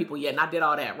got in front of people yet. And I did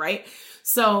all that. Right.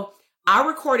 So I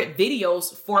recorded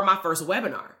videos for my first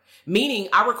webinar. Meaning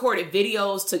I recorded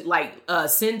videos to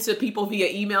send to people via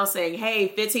email saying, hey,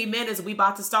 15 minutes, we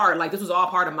about to start. Like, this was all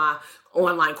part of my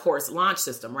online course launch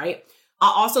system, right?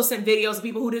 I also sent videos to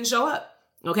people who didn't show up.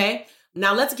 Okay.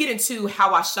 Now let's get into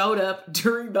how I showed up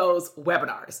during those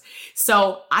webinars.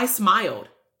 So I smiled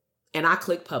and I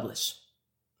clicked publish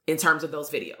in terms of those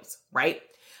videos, right?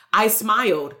 I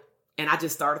smiled and I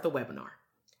just started the webinar.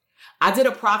 I did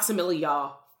approximately,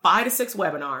 y'all, 5 to 6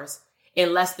 webinars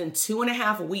in less than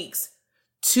 2.5 weeks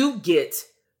to get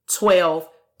 12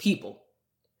 people.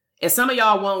 And some of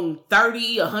y'all want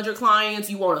 30, 100 clients.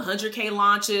 You want 100K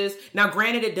launches. Now,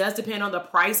 granted, it does depend on the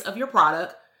price of your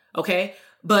product. Okay.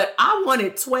 But I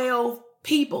wanted 12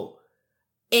 people.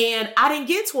 And I didn't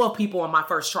get 12 people on my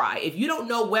first try. If you don't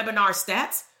know webinar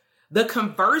stats, the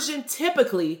conversion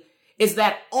typically is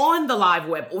that on the live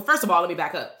web. Well, first of all, let me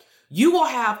back up. You will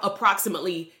have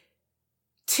approximately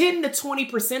 10 to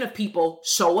 20% of people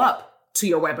show up to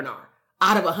your webinar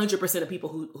out of 100% of people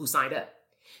who signed up.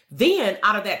 Then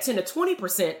out of that 10 to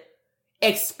 20%,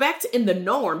 expect in the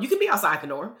norm, you can be outside the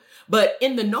norm, but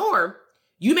in the norm,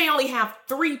 you may only have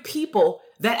 3 people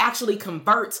that actually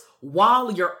convert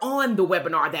while you're on the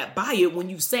webinar that buy it when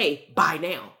you say buy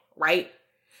now, right?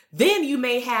 Then you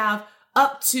may have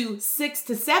up to 6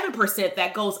 to 7%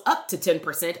 that goes up to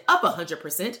 10%, up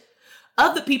 100%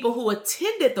 of the people who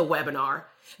attended the webinar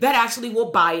that actually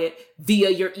will buy it via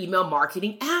your email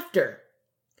marketing after.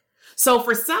 So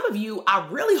for some of you, I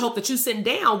really hope that you sit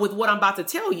down with what I'm about to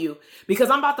tell you,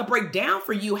 because I'm about to break down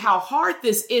for you how hard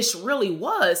this ish really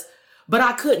was, but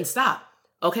I couldn't stop.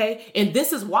 Okay. And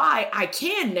this is why I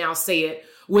can now say it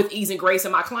with ease and grace.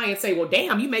 And my clients say, well,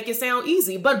 damn, you make it sound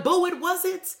easy, but boo, it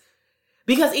wasn't.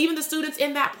 Because even the students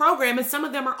in that program, and some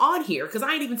of them are on here because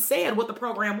I ain't even said what the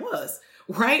program was,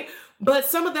 right? But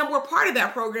some of them were part of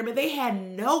that program and they had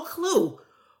no clue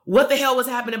what the hell was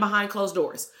happening behind closed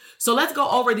doors. So let's go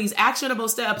over these actionable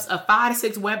steps of 5 to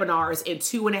 6 webinars in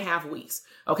 2.5 weeks.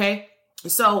 Okay.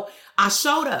 So I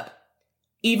showed up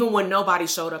even when nobody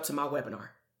showed up to my webinar.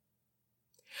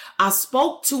 I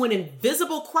spoke to an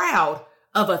invisible crowd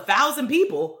of 1,000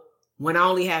 people when I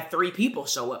only had 3 people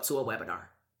show up to a webinar.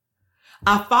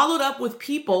 I followed up with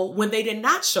people when they did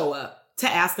not show up to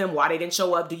ask them why they didn't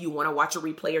show up. Do you want to watch a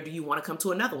replay or do you want to come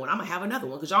to another one? I'm going to have another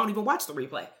one because y'all don't even watch the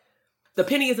replay. The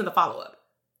penny is in the follow-up.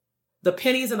 The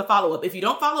penny is in the follow-up. If you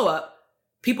don't follow up,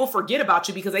 people forget about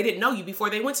you because they didn't know you before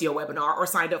they went to your webinar or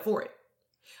signed up for it.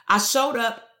 I showed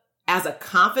up as a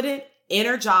confident,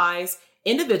 energized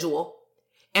individual,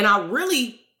 and I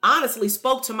really honestly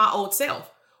spoke to my old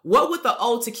self. What would the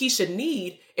old Takesha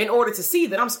need in order to see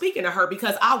that I'm speaking to her?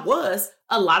 Because I was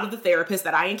a lot of the therapists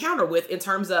that I encounter with in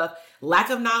terms of lack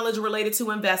of knowledge related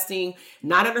to investing,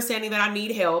 not understanding that I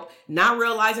need help, not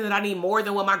realizing that I need more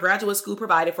than what my graduate school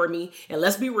provided for me. And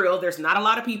let's be real, there's not a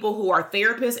lot of people who are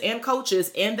therapists and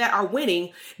coaches and that are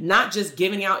winning, not just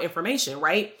giving out information,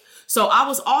 right? So I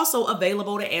was also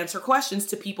available to answer questions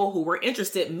to people who were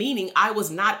interested, meaning I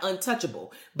was not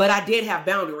untouchable, but I did have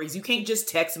boundaries. You can't just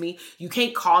text me. You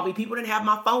can't call me. People didn't have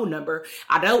my phone number.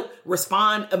 I don't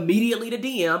respond immediately to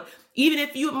DM. Even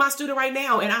if you're my student right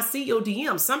now and I see your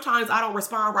DM, sometimes I don't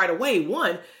respond right away.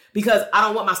 1, because I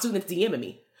don't want my students DMing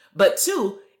me. But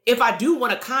 2, if I do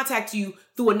want to contact you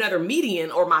through another median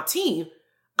or my team,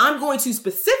 I'm going to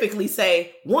specifically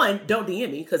say, 1, don't DM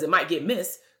me because it might get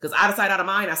missed. Because out of sight, out of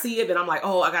mind, I see it, and I'm like,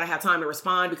 oh, I got to have time to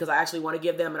respond because I actually want to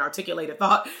give them an articulated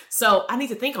thought. So I need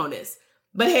to think on this.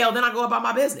 But hell, then I go about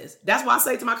my business. That's why I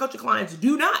say to my coaching clients,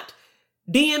 do not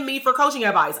DM me for coaching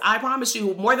advice. I promise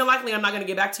you, more than likely, I'm not going to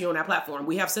get back to you on that platform.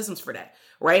 We have systems for that,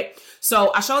 right?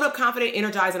 So I showed up confident,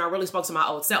 energized, and I really spoke to my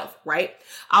old self, right?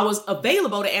 I was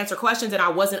available to answer questions and I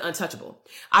wasn't untouchable.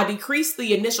 I decreased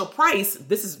the initial price.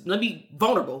 Let me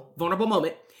vulnerable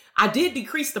moment. I did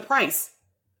decrease the price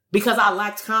because I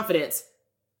lacked confidence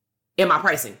in my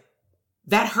pricing.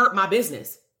 That hurt my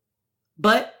business.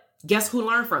 But guess who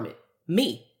learned from it?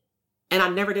 Me. And I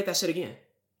never did that shit again.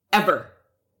 Ever.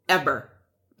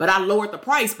 But I lowered the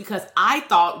price because I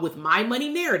thought with my money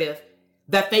narrative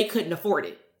that they couldn't afford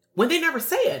it. When they never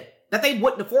said that they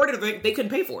wouldn't afford it or they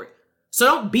couldn't pay for it. So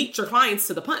don't beat your clients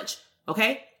to the punch,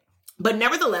 okay? But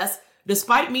nevertheless,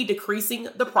 despite me decreasing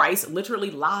the price,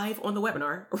 literally live on the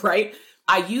webinar, right?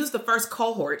 I used the first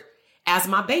cohort as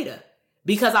my beta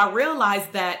because I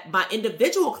realized that my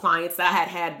individual clients that I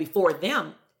had before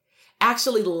them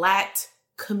actually lacked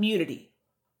community.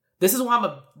 This is why I'm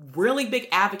a really big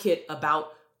advocate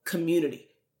about community.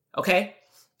 Okay.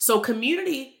 So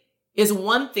community is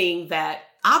one thing that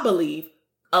I believe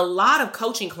a lot of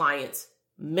coaching clients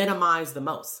minimize the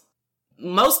most.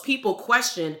 Most people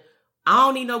question, I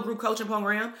don't need no group coaching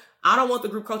program. I don't want the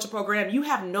group coaching program. You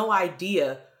have no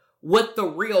idea what the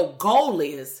real goal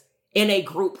is in a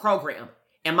group program.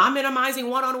 Am I minimizing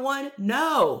one-on-one?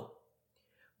 No.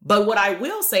 But what I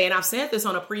will say, and I've said this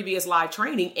on a previous live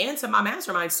training and to my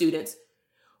mastermind students,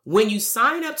 when you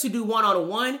sign up to do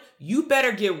one-on-one, you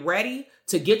better get ready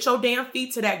to get your damn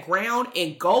feet to that ground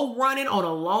and go running on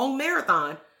a long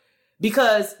marathon,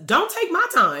 because don't take my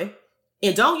time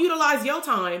and don't utilize your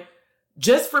time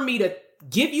just for me to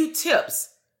give you tips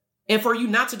and for you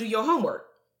not to do your homework.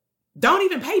 Don't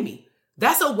even pay me.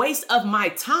 That's a waste of my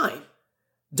time.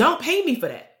 Don't pay me for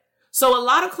that. So a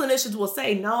lot of clinicians will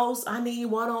say, no, I need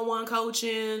one-on-one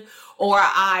coaching, or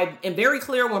I am very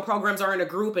clear when programs are in a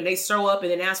group and they show up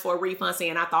and then ask for a refund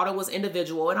saying, I thought it was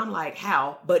individual. And I'm like,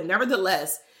 how? But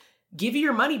nevertheless, give you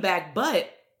your money back. But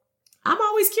I'm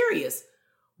always curious.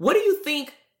 What do you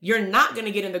think you're not going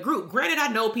to get in the group? Granted, I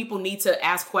know people need to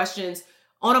ask questions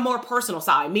on a more personal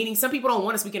side, meaning some people don't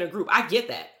want to speak in a group. I get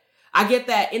that. I get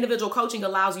that individual coaching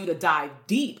allows you to dive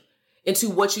deep into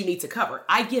what you need to cover.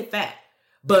 I get that.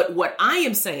 But what I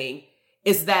am saying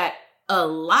is that a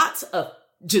lot of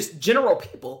just general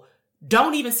people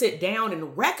don't even sit down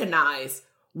and recognize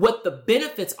what the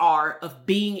benefits are of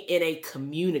being in a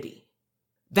community.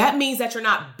 That means that you're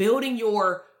not building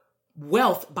your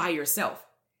wealth by yourself.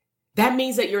 That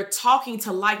means that you're talking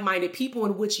to like-minded people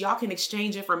in which y'all can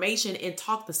exchange information and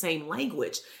talk the same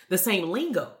language, the same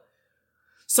lingo.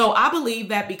 So I believe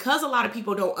that because a lot of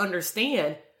people don't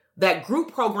understand that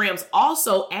group programs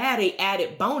also add a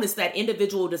added bonus that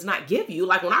individual does not give you.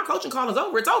 Like when our coaching call is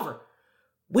over, it's over.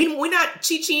 We're not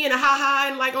chi-chi and a ha-ha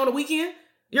and like on the weekend.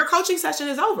 Your coaching session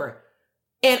is over.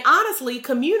 And honestly,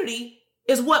 community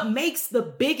is what makes the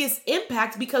biggest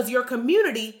impact because your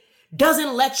community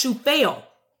doesn't let you fail.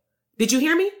 Did you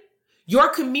hear me? Your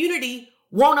community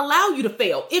won't allow you to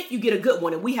fail if you get a good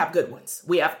one. And we have good ones.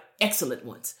 We have excellent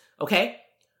ones. Okay.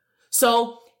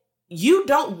 So you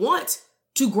don't want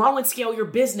to grow and scale your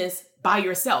business by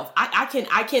yourself. I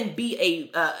can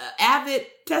be a avid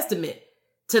testament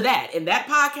to that. And that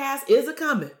podcast is a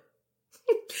coming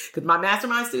because my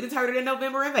mastermind students heard it in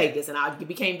November in Vegas and I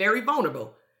became very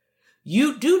vulnerable.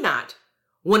 You do not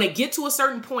want to get to a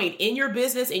certain point in your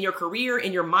business, in your career,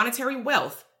 in your monetary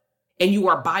wealth, and you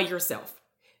are by yourself.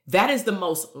 That is the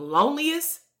most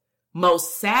loneliest,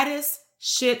 most saddest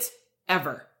shit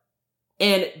ever.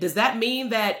 And does that mean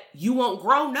that you won't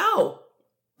grow? No.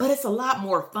 But it's a lot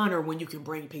more funner when you can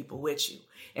bring people with you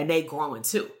and they growing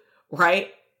too,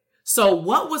 right? So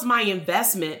what was my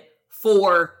investment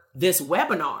for this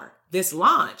webinar, this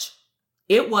launch?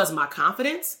 It was my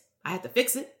confidence. I had to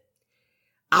fix it.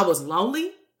 I was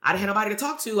lonely. I didn't have nobody to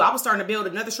talk to. I was starting to build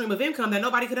another stream of income that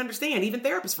nobody could understand, even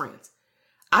therapist friends.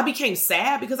 I became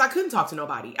sad because I couldn't talk to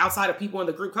nobody outside of people in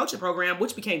the group coaching program,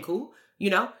 which became cool.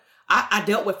 You know, I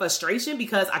dealt with frustration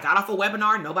because I got off a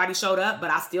webinar. Nobody showed up,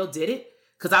 but I still did it.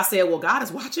 Because I said, well, God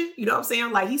is watching. You know what I'm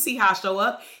saying? Like he see how I show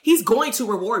up. He's going to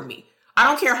reward me. I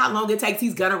don't care how long it takes.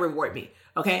 He's going to reward me.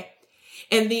 Okay.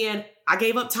 And then I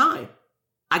gave up time.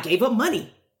 I gave up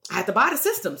money. I had to buy the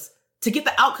systems to get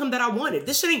the outcome that I wanted.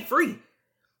 This shit ain't free.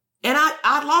 And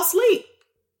I lost sleep.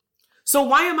 So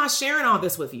why am I sharing all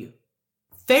this with you?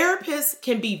 Therapists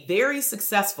can be very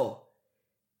successful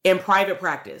in private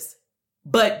practice.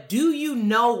 But do you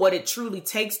know what it truly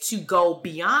takes to go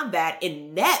beyond that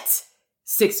in net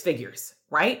 6 figures,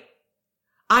 right?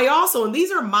 I also, and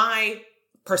these are my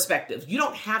perspectives, you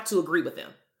don't have to agree with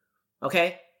them,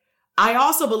 okay? I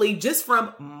also believe just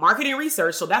from marketing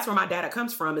research, so that's where my data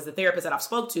comes from, is the therapists that I've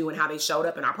spoke to and how they showed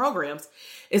up in our programs,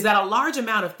 is that a large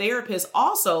amount of therapists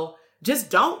also just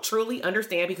don't truly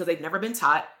understand because they've never been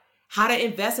taught how to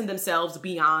invest in themselves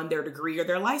beyond their degree or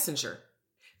their licensure.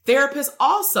 Therapists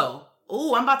also,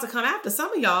 I'm about to come after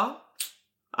some of y'all,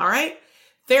 all right?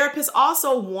 Therapists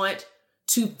also want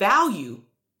to value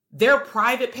their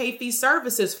private pay fee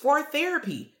services for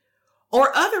therapy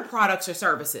or other products or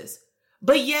services,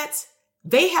 but yet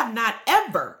they have not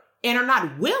ever and are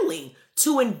not willing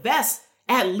to invest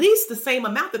at least the same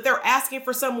amount that they're asking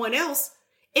for someone else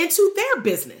into their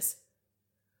business.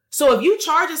 So if you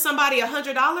charging somebody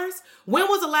 $100, when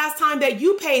was the last time that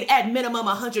you paid at minimum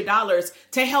 $100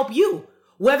 to help you?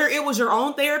 Whether it was your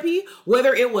own therapy,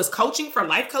 whether it was coaching from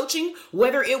life coaching,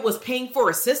 whether it was paying for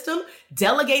a system,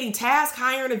 delegating tasks,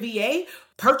 hiring a VA,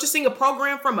 purchasing a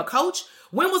program from a coach.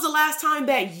 When was the last time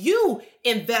that you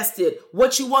invested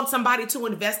what you want somebody to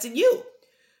invest in you?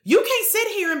 You can't sit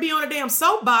here and be on a damn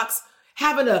soapbox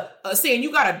having saying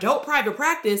you got a dope private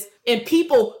practice and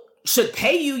people should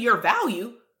pay you your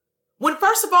value when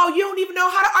first of all, you don't even know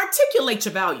how to articulate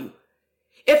your value.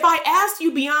 If I asked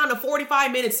you beyond a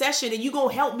 45-minute session and you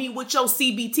gonna help me with your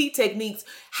CBT techniques,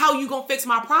 how you gonna fix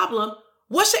my problem,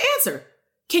 what's your answer?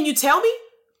 Can you tell me?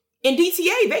 In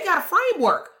DTA, they got a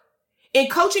framework. In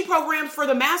coaching programs for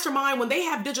the mastermind, when they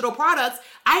have digital products,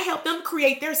 I help them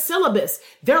create their syllabus,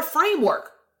 their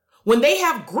framework. When they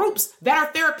have groups that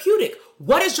are therapeutic,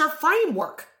 what is your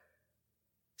framework?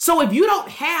 So if you don't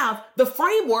have the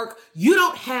framework, you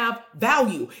don't have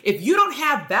value. If you don't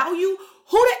have value,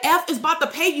 who the F is about to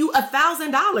pay you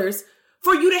 $1,000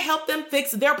 for you to help them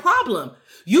fix their problem.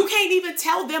 You can't even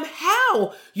tell them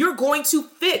how you're going to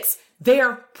fix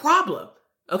their problem.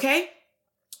 Okay?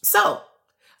 So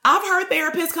I've heard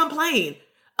therapists complain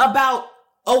about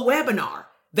a webinar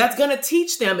that's going to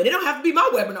teach them, and it don't have to be my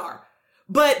webinar,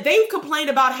 but they've complained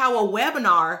about how a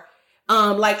webinar,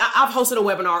 I've hosted a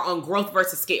webinar on growth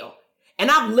versus scale.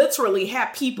 And I've literally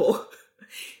had people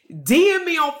DM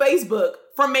me on Facebook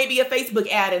from maybe a Facebook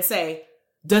ad and say,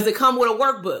 does it come with a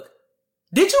workbook?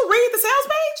 Did you read the sales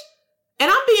page?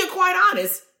 And I'm being quite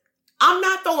honest. I'm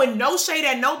not throwing no shade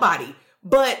at nobody,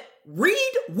 but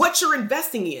read what you're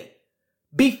investing in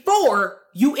before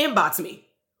you inbox me.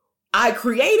 I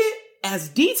created as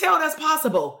detailed as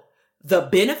possible the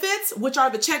benefits, which are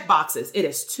the check boxes. It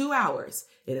is 2 hours.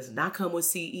 It does not come with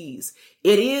CEs.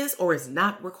 It is or is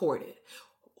not recorded.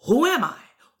 Who am I?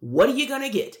 What are you going to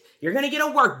get? You're going to get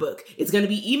a workbook. It's going to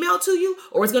be emailed to you,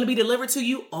 or it's going to be delivered to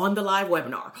you on the live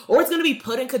webinar, or it's going to be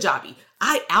put in Kajabi.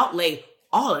 I outlay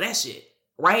all of that shit,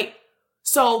 right?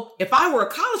 So if I were a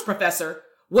college professor,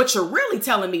 what you're really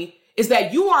telling me is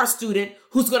that you are a student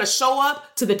who's going to show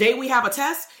up to the day we have a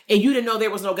test and you didn't know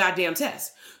there was no goddamn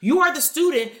test. You are the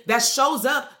student that shows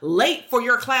up late for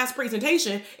your class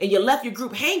presentation and you left your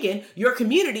group hanging, your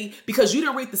community, because you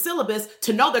didn't read the syllabus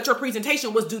to know that your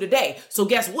presentation was due today. So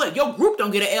guess what? Your group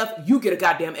don't get an F, you get a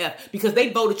goddamn F because they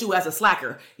voted you as a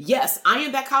slacker. Yes, I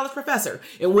am that college professor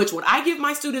in which when I give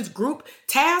my students group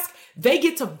tasks, they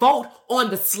get to vote on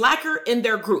the slacker in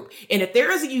their group. And if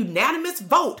there is a unanimous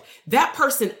vote, that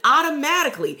person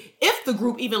automatically, if the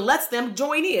group even lets them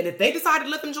join in, if they decide to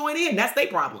let them join in, that's their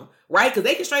problem, right? Because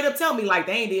they can straight up tell me like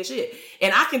they ain't did shit.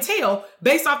 And I can tell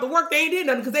based off the work they ain't did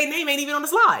nothing because their name ain't even on the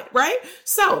slide, right?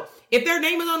 So if their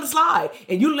name is on the slide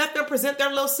and you let them present their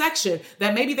little section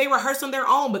that maybe they rehearsed on their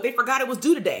own, but they forgot it was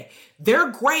due today, their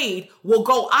grade will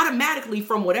go automatically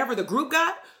from whatever the group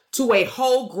got to a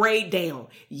whole grade down.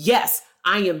 Yes,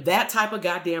 I am that type of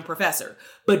goddamn professor.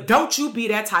 But don't you be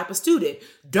that type of student.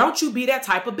 Don't you be that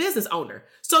type of business owner.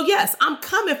 So yes, I'm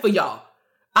coming for y'all.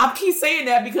 I keep saying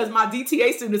that because my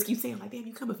DTA students keep saying like, damn,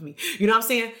 you coming for me. You know what I'm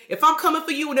saying? If I'm coming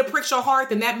for you and it pricks your heart,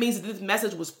 then that means that this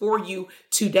message was for you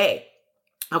today.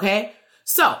 Okay?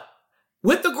 So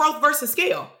with the growth versus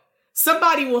scale,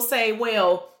 somebody will say,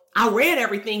 well, I read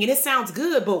everything and it sounds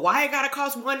good, but why it gotta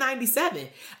cost $197?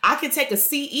 I can take a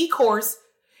CE course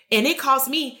and it costs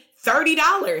me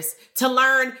 $30 to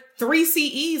learn 3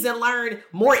 CEs and learn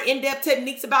more in-depth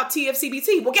techniques about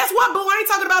TFCBT. Well, guess what, boo? I ain't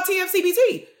talking about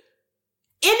TFCBT.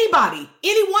 Anybody,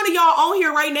 any one of y'all on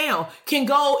here right now can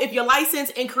go, if you're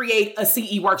licensed, and create a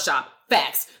CE workshop.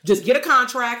 Facts. Just get a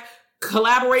contract,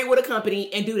 collaborate with a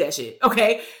company, and do that shit,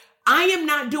 okay? I am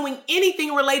not doing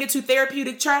anything related to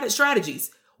therapeutic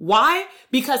strategies. Why?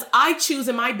 Because I choose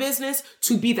in my business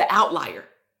to be the outlier.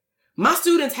 My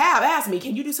students have asked me,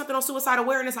 can you do something on suicide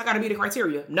awareness? I got to meet the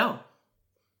criteria. No.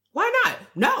 Why not?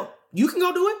 No. You can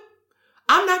go do it.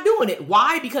 I'm not doing it.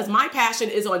 Why? Because my passion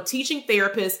is on teaching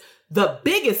therapists the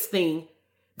biggest thing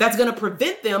that's going to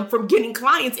prevent them from getting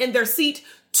clients in their seat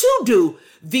to do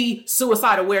the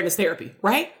suicide awareness therapy,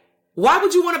 right? Why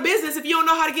would you want a business if you don't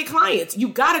know how to get clients? You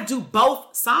got to do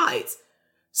both sides.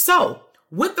 So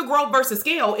with the growth versus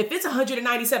scale, if it's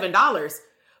 $197,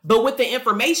 but with the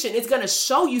information, it's going to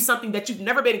show you something that you've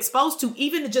never been exposed to,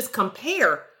 even to just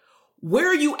compare where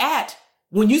are you at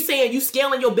when you saying you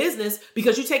scaling your business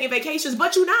because you're taking vacations,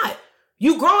 but you're not.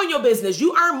 You growing your business,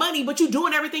 you earn money, but you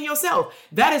doing everything yourself.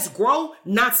 That is grow,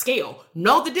 not scale.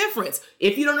 Know the difference.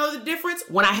 If you don't know the difference,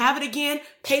 when I have it again,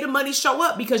 pay the money, show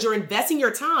up because you're investing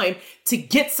your time to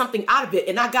get something out of it.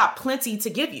 And I got plenty to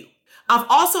give you. I've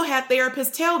also had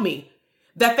therapists tell me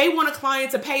that they want a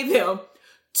client to pay them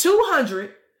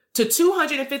 $200 to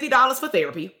 $250 for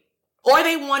therapy, or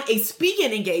they want a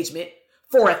speaking engagement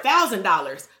for $1,000,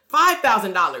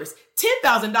 $5,000,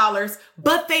 $10,000,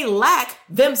 but they lack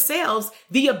themselves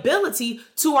the ability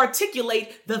to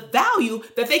articulate the value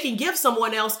that they can give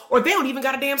someone else, or they don't even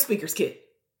got a damn speaker's kit.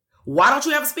 Why don't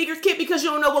you have a speaker's kit? Because you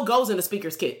don't know what goes in the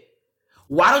speaker's kit.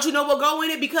 Why don't you know what go in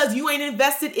it? Because you ain't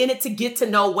invested in it to get to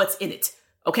know what's in it.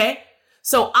 Okay?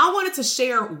 So I wanted to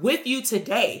share with you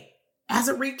today, as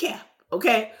a recap,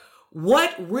 okay,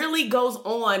 what really goes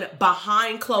on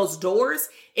behind closed doors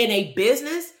in a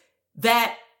business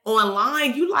that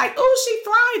online you like, oh,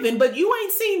 she thriving, but you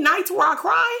ain't seen nights where I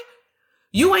cry.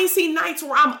 You ain't seen nights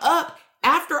where I'm up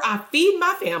after I feed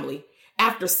my family,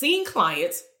 after seeing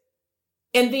clients,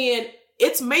 and then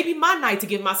it's maybe my night to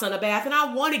give my son a bath, and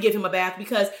I want to give him a bath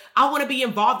because I want to be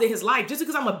involved in his life. Just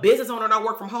because I'm a business owner and I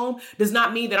work from home does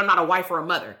not mean that I'm not a wife or a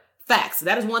mother. Facts.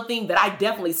 That is one thing that I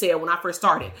definitely said when I first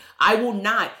started. I will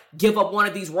not give up one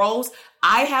of these roles.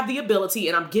 I have the ability,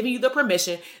 and I'm giving you the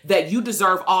permission that you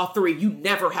deserve all three. You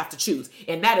never have to choose.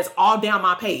 And that is all down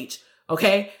my page.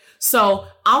 Okay. So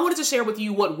I wanted to share with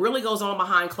you what really goes on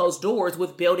behind closed doors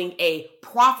with building a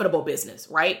profitable business,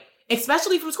 right?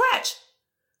 Especially from scratch.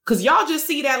 Because y'all just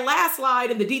see that last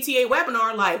slide in the DTA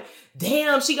webinar, like,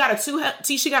 damn, she got a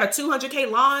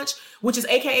 200K launch, which is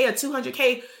AKA a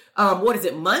 200K,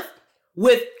 month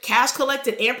with cash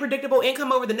collected and predictable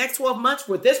income over the next 12 months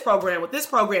with this program.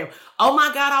 Oh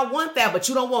my God, I want that. But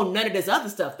you don't want none of this other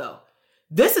stuff though.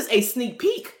 This is a sneak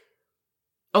peek.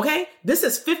 Okay. This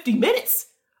is 50 minutes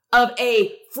of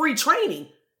a free training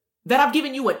that I've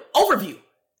given you an overview.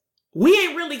 We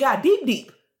ain't really got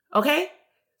deep. Okay.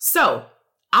 So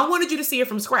I wanted you to see it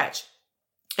from scratch.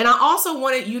 And I also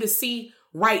wanted you to see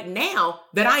right now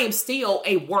that I am still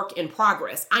a work in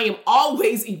progress. I am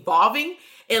always evolving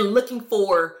and looking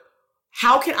for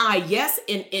how can I,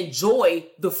 and enjoy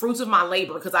the fruits of my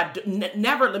labor. Because let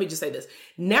me just say this,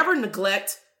 never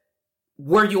neglect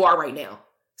where you are right now.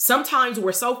 Sometimes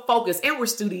we're so focused and we're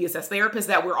studious as therapists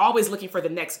that we're always looking for the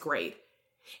next grade.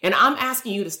 And I'm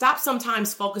asking you to stop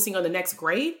sometimes focusing on the next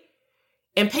grade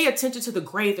and pay attention to the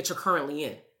grade that you're currently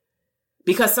in.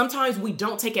 Because sometimes we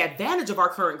don't take advantage of our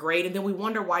current grade and then we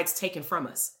wonder why it's taken from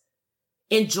us.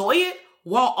 Enjoy it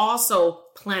while also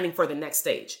planning for the next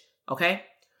stage. Okay.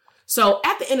 So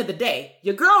at the end of the day,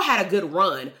 your girl had a good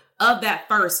run of that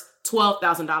first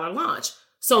 $12,000 launch.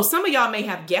 So some of y'all may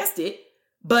have guessed it,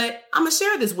 but I'm going to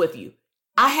share this with you.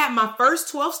 I had my first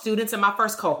 12 students in my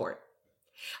first cohort.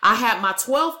 I had my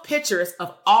 12 pictures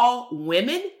of all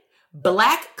women,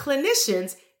 Black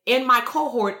clinicians in my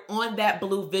cohort on that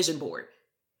blue vision board.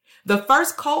 The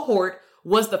first cohort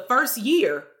was the first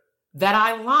year that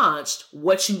I launched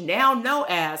what you now know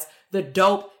as the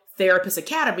Dope Therapist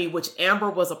Academy, which Amber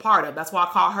was a part of. That's why I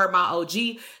call her my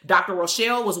OG. Dr.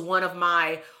 Rochelle was one of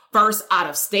my first out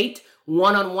of state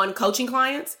one-on-one coaching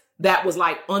clients that was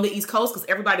like on the East Coast, because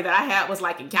everybody that I had was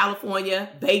like in California,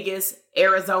 Vegas,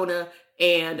 Arizona,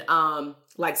 and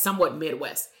like somewhat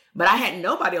Midwest. But I had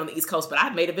nobody on the East Coast, but I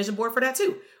made a vision board for that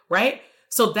too, right?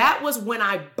 So that was when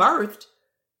I birthed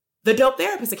the Dope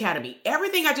Therapist Academy.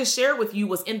 Everything I just shared with you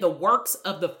was in the works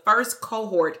of the first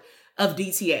cohort of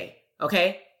DTA,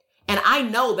 okay? And I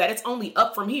know that it's only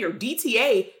up from here.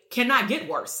 DTA cannot get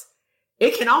worse.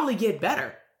 It can only get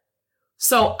better.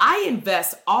 So I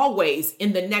invest always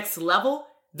in the next level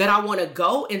that I want to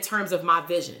go in terms of my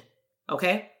vision,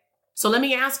 okay? So let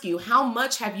me ask you, how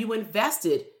much have you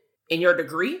invested in your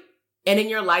degree and in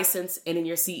your license and in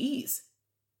your CEs?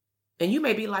 And you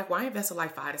may be like, well, I invested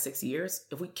like 5 to 6 years.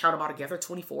 If we count them all together,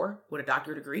 24 with a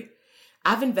doctorate degree.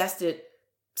 I've invested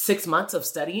 6 months of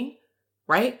studying,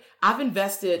 right? I've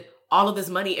invested all of this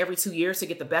money every 2 years to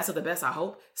get the best of the best, I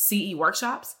hope, CE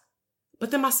workshops.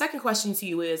 But then my second question to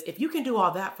you is, if you can do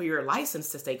all that for your license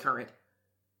to stay current,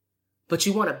 but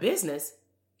you want a business,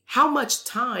 how much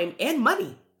time and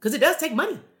money, because it does take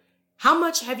money, how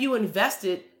much have you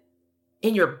invested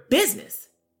in your business?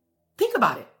 Think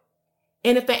about it.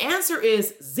 And if the answer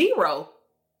is 0,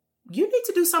 you need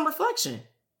to do some reflection.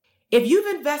 If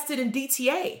you've invested in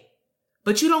DTA,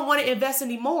 but you don't want to invest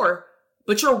anymore,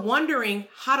 but you're wondering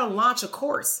how to launch a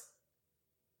course,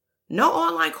 no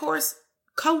online course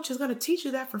coach is going to teach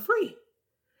you that for free.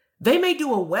 They may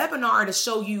do a webinar to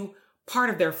show you part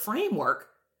of their framework,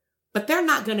 but they're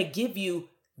not going to give you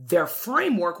their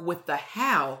framework with the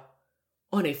how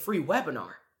on a free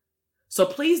webinar. So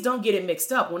please don't get it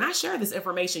mixed up. When I share this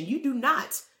information, you do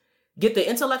not get the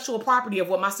intellectual property of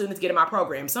what my students get in my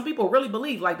program. Some people really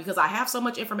believe, like, because I have so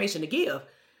much information to give,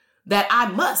 that I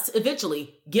must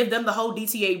eventually give them the whole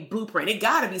DTA blueprint. It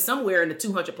got to be somewhere in the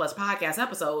 200 plus podcast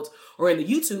episodes or in the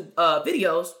YouTube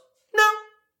videos.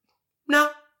 No.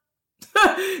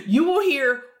 You will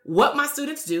hear what my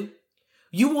students do.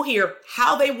 You will hear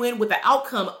how they win with the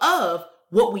outcome of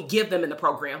what we give them in the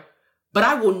program. But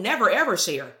I will never, ever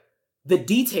share the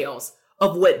details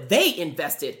of what they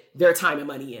invested their time and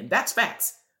money in. That's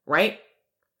facts, right?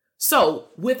 So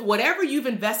with whatever you've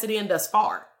invested in thus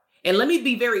far, and let me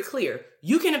be very clear,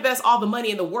 you can invest all the money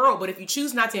in the world, but if you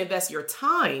choose not to invest your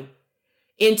time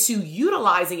into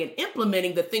utilizing and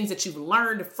implementing the things that you've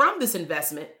learned from this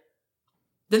investment,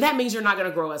 then that means you're not going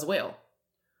to grow as well.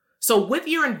 So with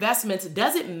your investments,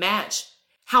 does it match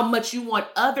how much you want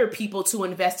other people to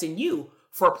invest in you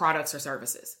for products or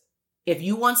services? If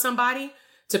you want somebody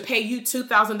to pay you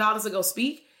 $2,000 to go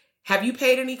speak, have you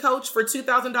paid any coach for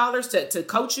 $2,000 to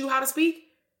coach you how to speak?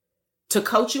 To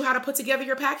coach you how to put together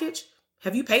your package?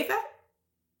 Have you paid that?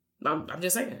 I'm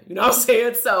just saying, you know what I'm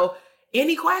saying? So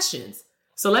any questions?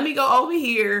 So let me go over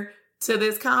here to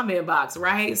this comment box,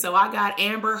 right? So I got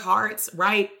Amber Hearts,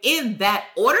 right? In that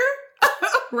order,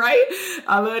 right?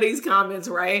 I love these comments,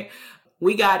 right?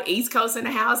 We got East Coast in the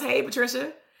house. Hey,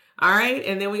 Patricia. All right.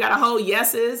 And then we got a whole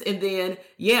yeses. And then,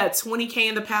 20K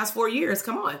in the past 4 years.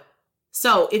 Come on.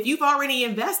 So if you've already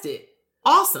invested,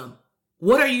 awesome.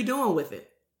 What are you doing with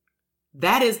it?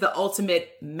 That is the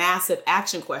ultimate massive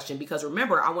action question, because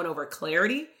remember, I went over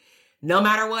clarity, no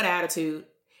matter what attitude.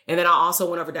 And then I also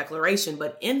went over declaration.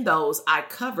 But in those, I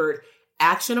covered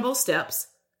actionable steps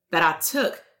that I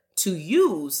took to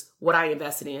use what I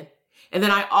invested in. And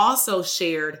then I also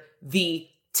shared the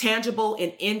tangible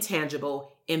and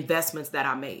intangible investments that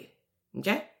I made.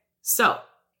 Okay. So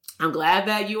I'm glad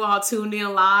that you all tuned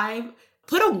in live.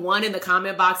 Put a 1 in the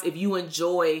comment box if you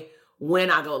enjoy when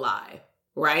I go live,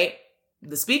 right?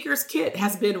 The speaker's kit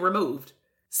has been removed.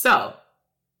 So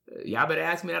y'all better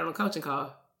ask me that on a coaching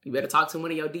call. You better talk to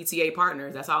one of your DTA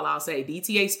partners. That's all I'll say.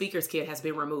 DTA speaker's kit has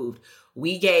been removed.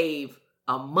 We gave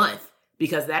a month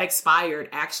because that expired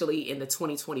actually in the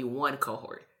 2021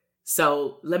 cohort.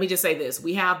 So let me just say this.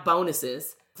 We have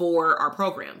bonuses for our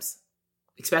programs,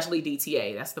 especially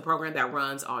DTA. That's the program that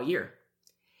runs all year.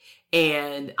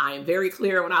 And I am very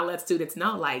clear when I let students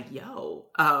know, like,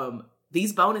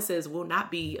 these bonuses will not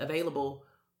be available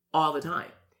all the time.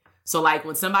 So like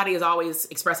when somebody is always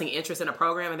expressing interest in a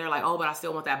program and they're like, oh, but I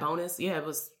still want that bonus. Yeah,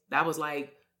 that was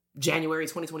like January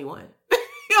 2021. You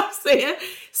know what I'm saying?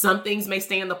 Some things may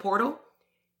stay in the portal.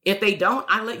 If they don't,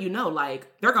 I let you know, like,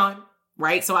 they're gone,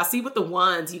 right? So I see with the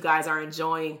ones you guys are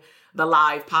enjoying the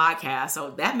live podcast.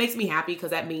 So that makes me happy because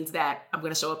that means that I'm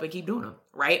going to show up and keep doing them,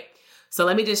 right? So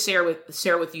let me just share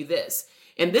with you this.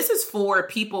 And this is for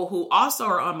people who also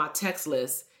are on my text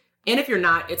list. And if you're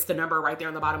not, it's the number right there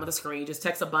on the bottom of the screen. Just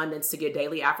text abundance to get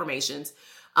daily affirmations.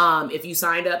 If you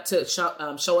signed up to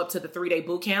show up to the 3-day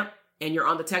boot camp and you're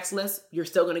on the text list, you're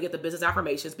still going to get the business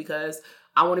affirmations because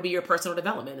I want to be your personal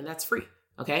development and that's free.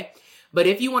 Okay. But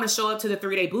if you want to show up to the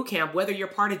 3-day boot camp, whether you're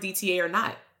part of DTA or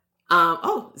not,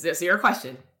 is your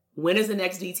question? When is the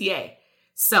next DTA?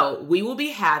 So we will be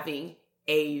having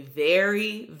a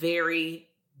very, very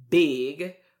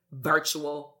big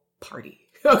virtual party.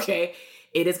 Okay.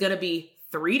 It is going to be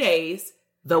 3 days.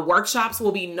 The workshops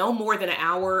will be no more than an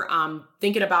hour. I'm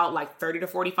thinking about like 30 to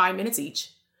 45 minutes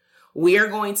each. We are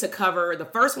going to cover, the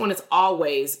first one is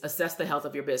always assess the health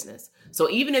of your business. So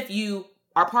even if you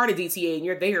are part of DTA and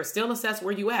you're there, still assess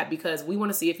where you at because we want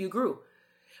to see if you grew.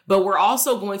 But we're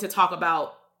also going to talk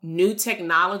about new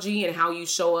technology and how you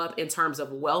show up in terms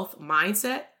of wealth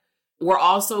mindset. We're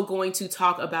also going to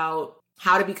talk about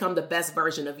how to become the best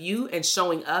version of you and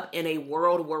showing up in a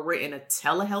world where we're in a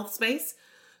telehealth space.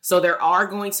 So there are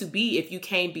going to be, if you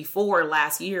came before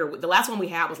last year, the last one we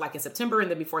had was like in September. And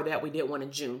then before that, we did one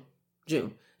in June. Yeah,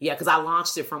 because I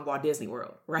launched it from Walt Disney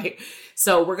World, right?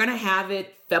 So we're going to have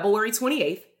it February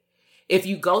 28th. If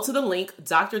you go to the link,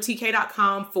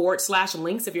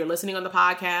 drtk.com/links, if you're listening on the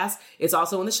podcast, it's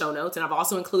also in the show notes. And I've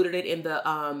also included it in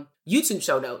the YouTube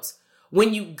show notes.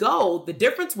 When you go, the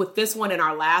difference with this one and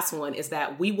our last one is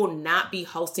that we will not be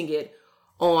hosting it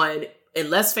on,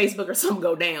 unless Facebook or something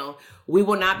go down, we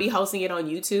will not be hosting it on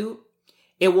YouTube.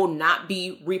 It will not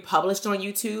be republished on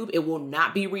YouTube. It will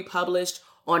not be republished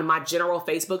on my general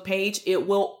Facebook page. It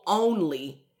will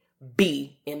only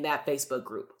be in that Facebook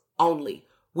group. Only.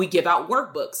 We give out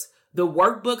workbooks. The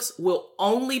workbooks will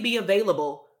only be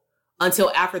available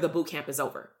until after the boot camp is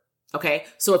over. Okay.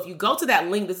 So if you go to that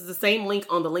link, this is the same link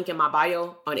on the link in my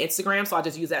bio on Instagram. So I'll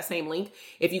just use that same link.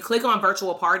 If you click on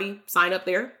virtual party, sign up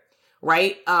there,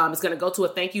 right? It's going to go to a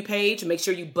thank you page. Make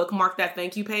sure you bookmark that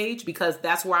thank you page because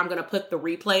that's where I'm going to put the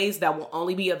replays that will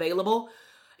only be available.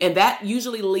 And that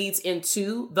usually leads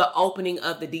into the opening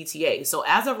of the DTA. So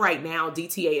as of right now,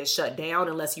 DTA is shut down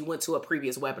unless you went to a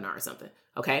previous webinar or something.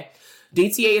 Okay.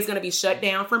 DTA is going to be shut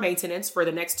down for maintenance for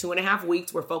the next 2.5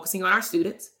 weeks. We're focusing on our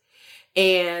students.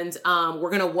 And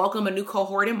we're going to welcome a new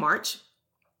cohort in March.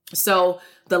 So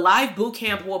the live boot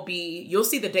camp will be, you'll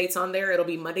see the dates on there. It'll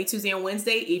be Monday, Tuesday, and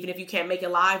Wednesday. Even if you can't make it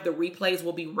live, the replays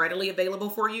will be readily available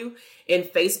for you in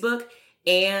Facebook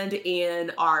and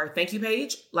in our thank you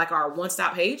page, like our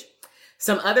one-stop page.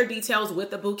 Some other details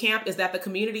with the boot camp is that the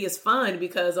community is fun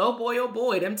because, oh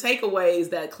boy, them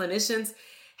takeaways that clinicians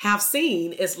have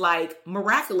seen is like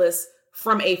miraculous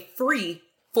from a free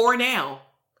for now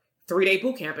 3-day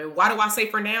boot camp. And why do I say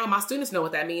for now? My students know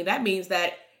what that means. That means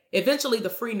that eventually the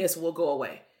freeness will go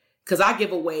away because I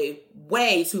give away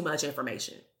way too much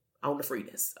information on the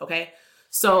freeness. Okay.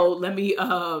 So let me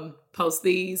post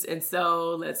these. And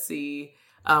so let's see.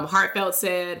 Heartfelt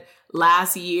said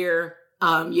last year,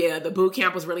 The boot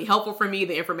camp was really helpful for me.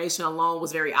 The information alone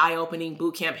was very eye-opening.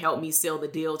 Boot camp helped me seal the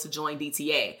deal to join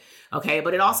DTA. Okay.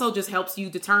 But it also just helps you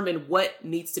determine what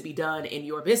needs to be done in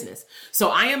your business. So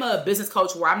I am a business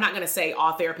coach where I'm not going to say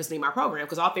all therapists need my program,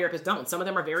 because all therapists don't. Some of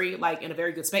them are very in a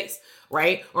very good space,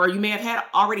 right? Or you may have had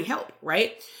already help,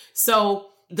 right? So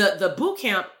the boot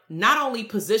camp not only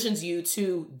positions you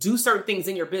to do certain things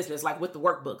in your business, like with the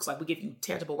workbooks, like we give you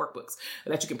tangible workbooks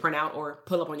that you can print out or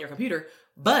pull up on your computer,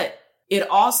 but it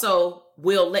also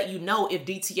will let you know if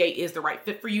DTA is the right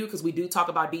fit for you, because we do talk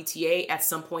about DTA at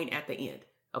some point at the end.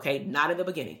 Okay. Not in the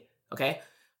beginning. Okay.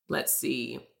 Let's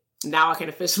see. Now I can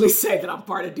officially say that I'm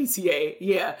part of DTA.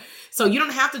 Yeah. So you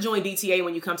don't have to join DTA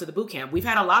when you come to the boot camp. We've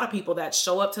had a lot of people that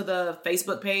show up to the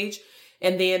Facebook page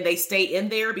and then they stay in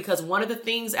there, because one of the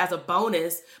things as a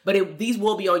bonus, but these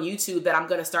will be on YouTube, that I'm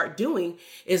going to start doing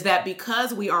is that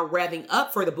because we are revving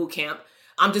up for the boot camp,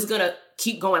 I'm just going to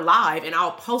keep going live, and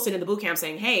I'll post it in the boot camp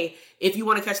saying, hey, if you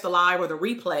want to catch the live or the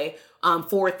replay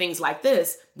for things like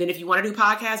this, then if you want to do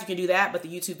podcasts, you can do that. But the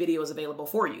YouTube video is available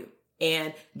for you.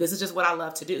 And this is just what I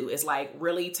love to do, is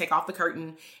really take off the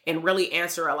curtain and really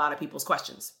answer a lot of people's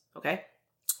questions. Okay.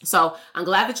 So I'm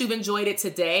glad that you've enjoyed it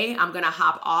today. I'm going to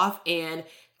hop off and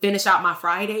finish out my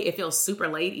Friday. It feels super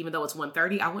late, even though it's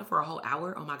 1:30. I went for a whole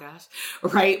hour. Oh my gosh.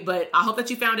 Right. But I hope that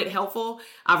you found it helpful.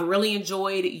 I've really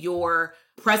enjoyed your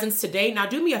presence today. Now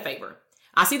do me a favor.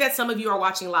 I see that some of you are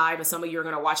watching live and some of you are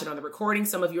going to watch it on the recording.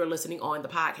 Some of you are listening on the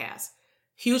podcast.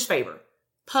 Huge favor.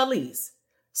 Please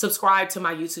subscribe to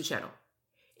my YouTube channel.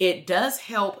 It does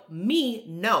help me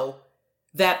know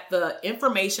that the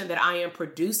information that I am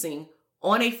producing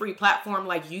on a free platform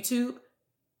like YouTube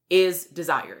is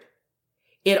desired.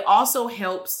 It also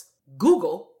helps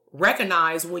Google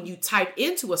recognize when you type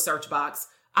into a search box,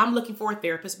 I'm looking for a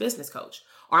therapist business coach,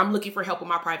 or I'm looking for help with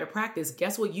my private practice.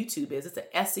 Guess what YouTube is? It's an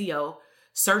SEO,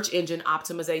 search engine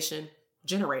optimization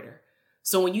generator.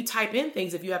 So when you type in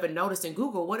things, if you haven't noticed in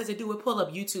Google, what does it do? It pull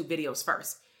up YouTube videos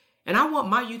first. And I want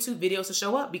my YouTube videos to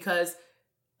show up, because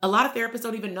a lot of therapists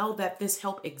don't even know that this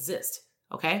help exists.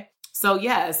 Okay. So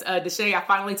yes, Deshae, I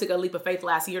finally took a leap of faith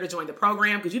last year to join the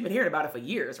program, because you've been hearing about it for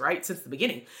years, right? Since the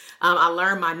beginning. I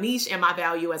learned my niche and my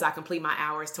value as I complete my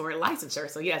hours toward licensure.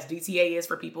 So yes, DTA is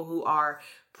for people who are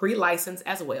pre-licensed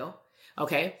as well.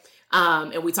 Okay.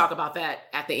 And we talk about that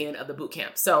at the end of the boot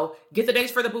camp. So get the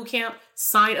dates for the boot camp,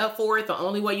 sign up for it. The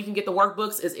only way you can get the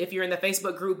workbooks is if you're in the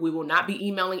Facebook group. We will not be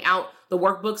emailing out the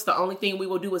workbooks. The only thing we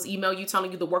will do is email you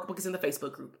telling you the workbook is in the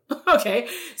Facebook group. Okay.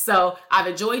 So I've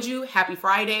enjoyed you. Happy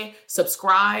Friday.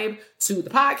 Subscribe to the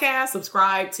podcast,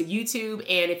 subscribe to YouTube.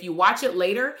 And if you watch it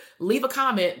later, leave a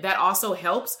comment. That also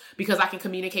helps, because I can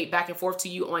communicate back and forth to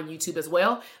you on YouTube as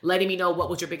well, letting me know what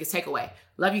was your biggest takeaway.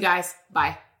 Love you guys.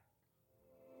 Bye.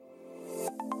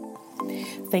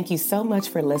 Thank you so much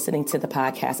for listening to the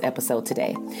podcast episode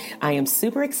today. I am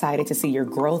super excited to see your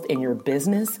growth in your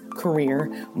business,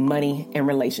 career, money, and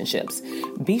relationships.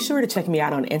 Be sure to check me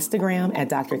out on Instagram at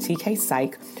Dr. TK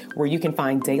Psych, where you can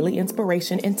find daily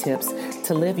inspiration and tips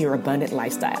to live your abundant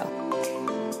lifestyle.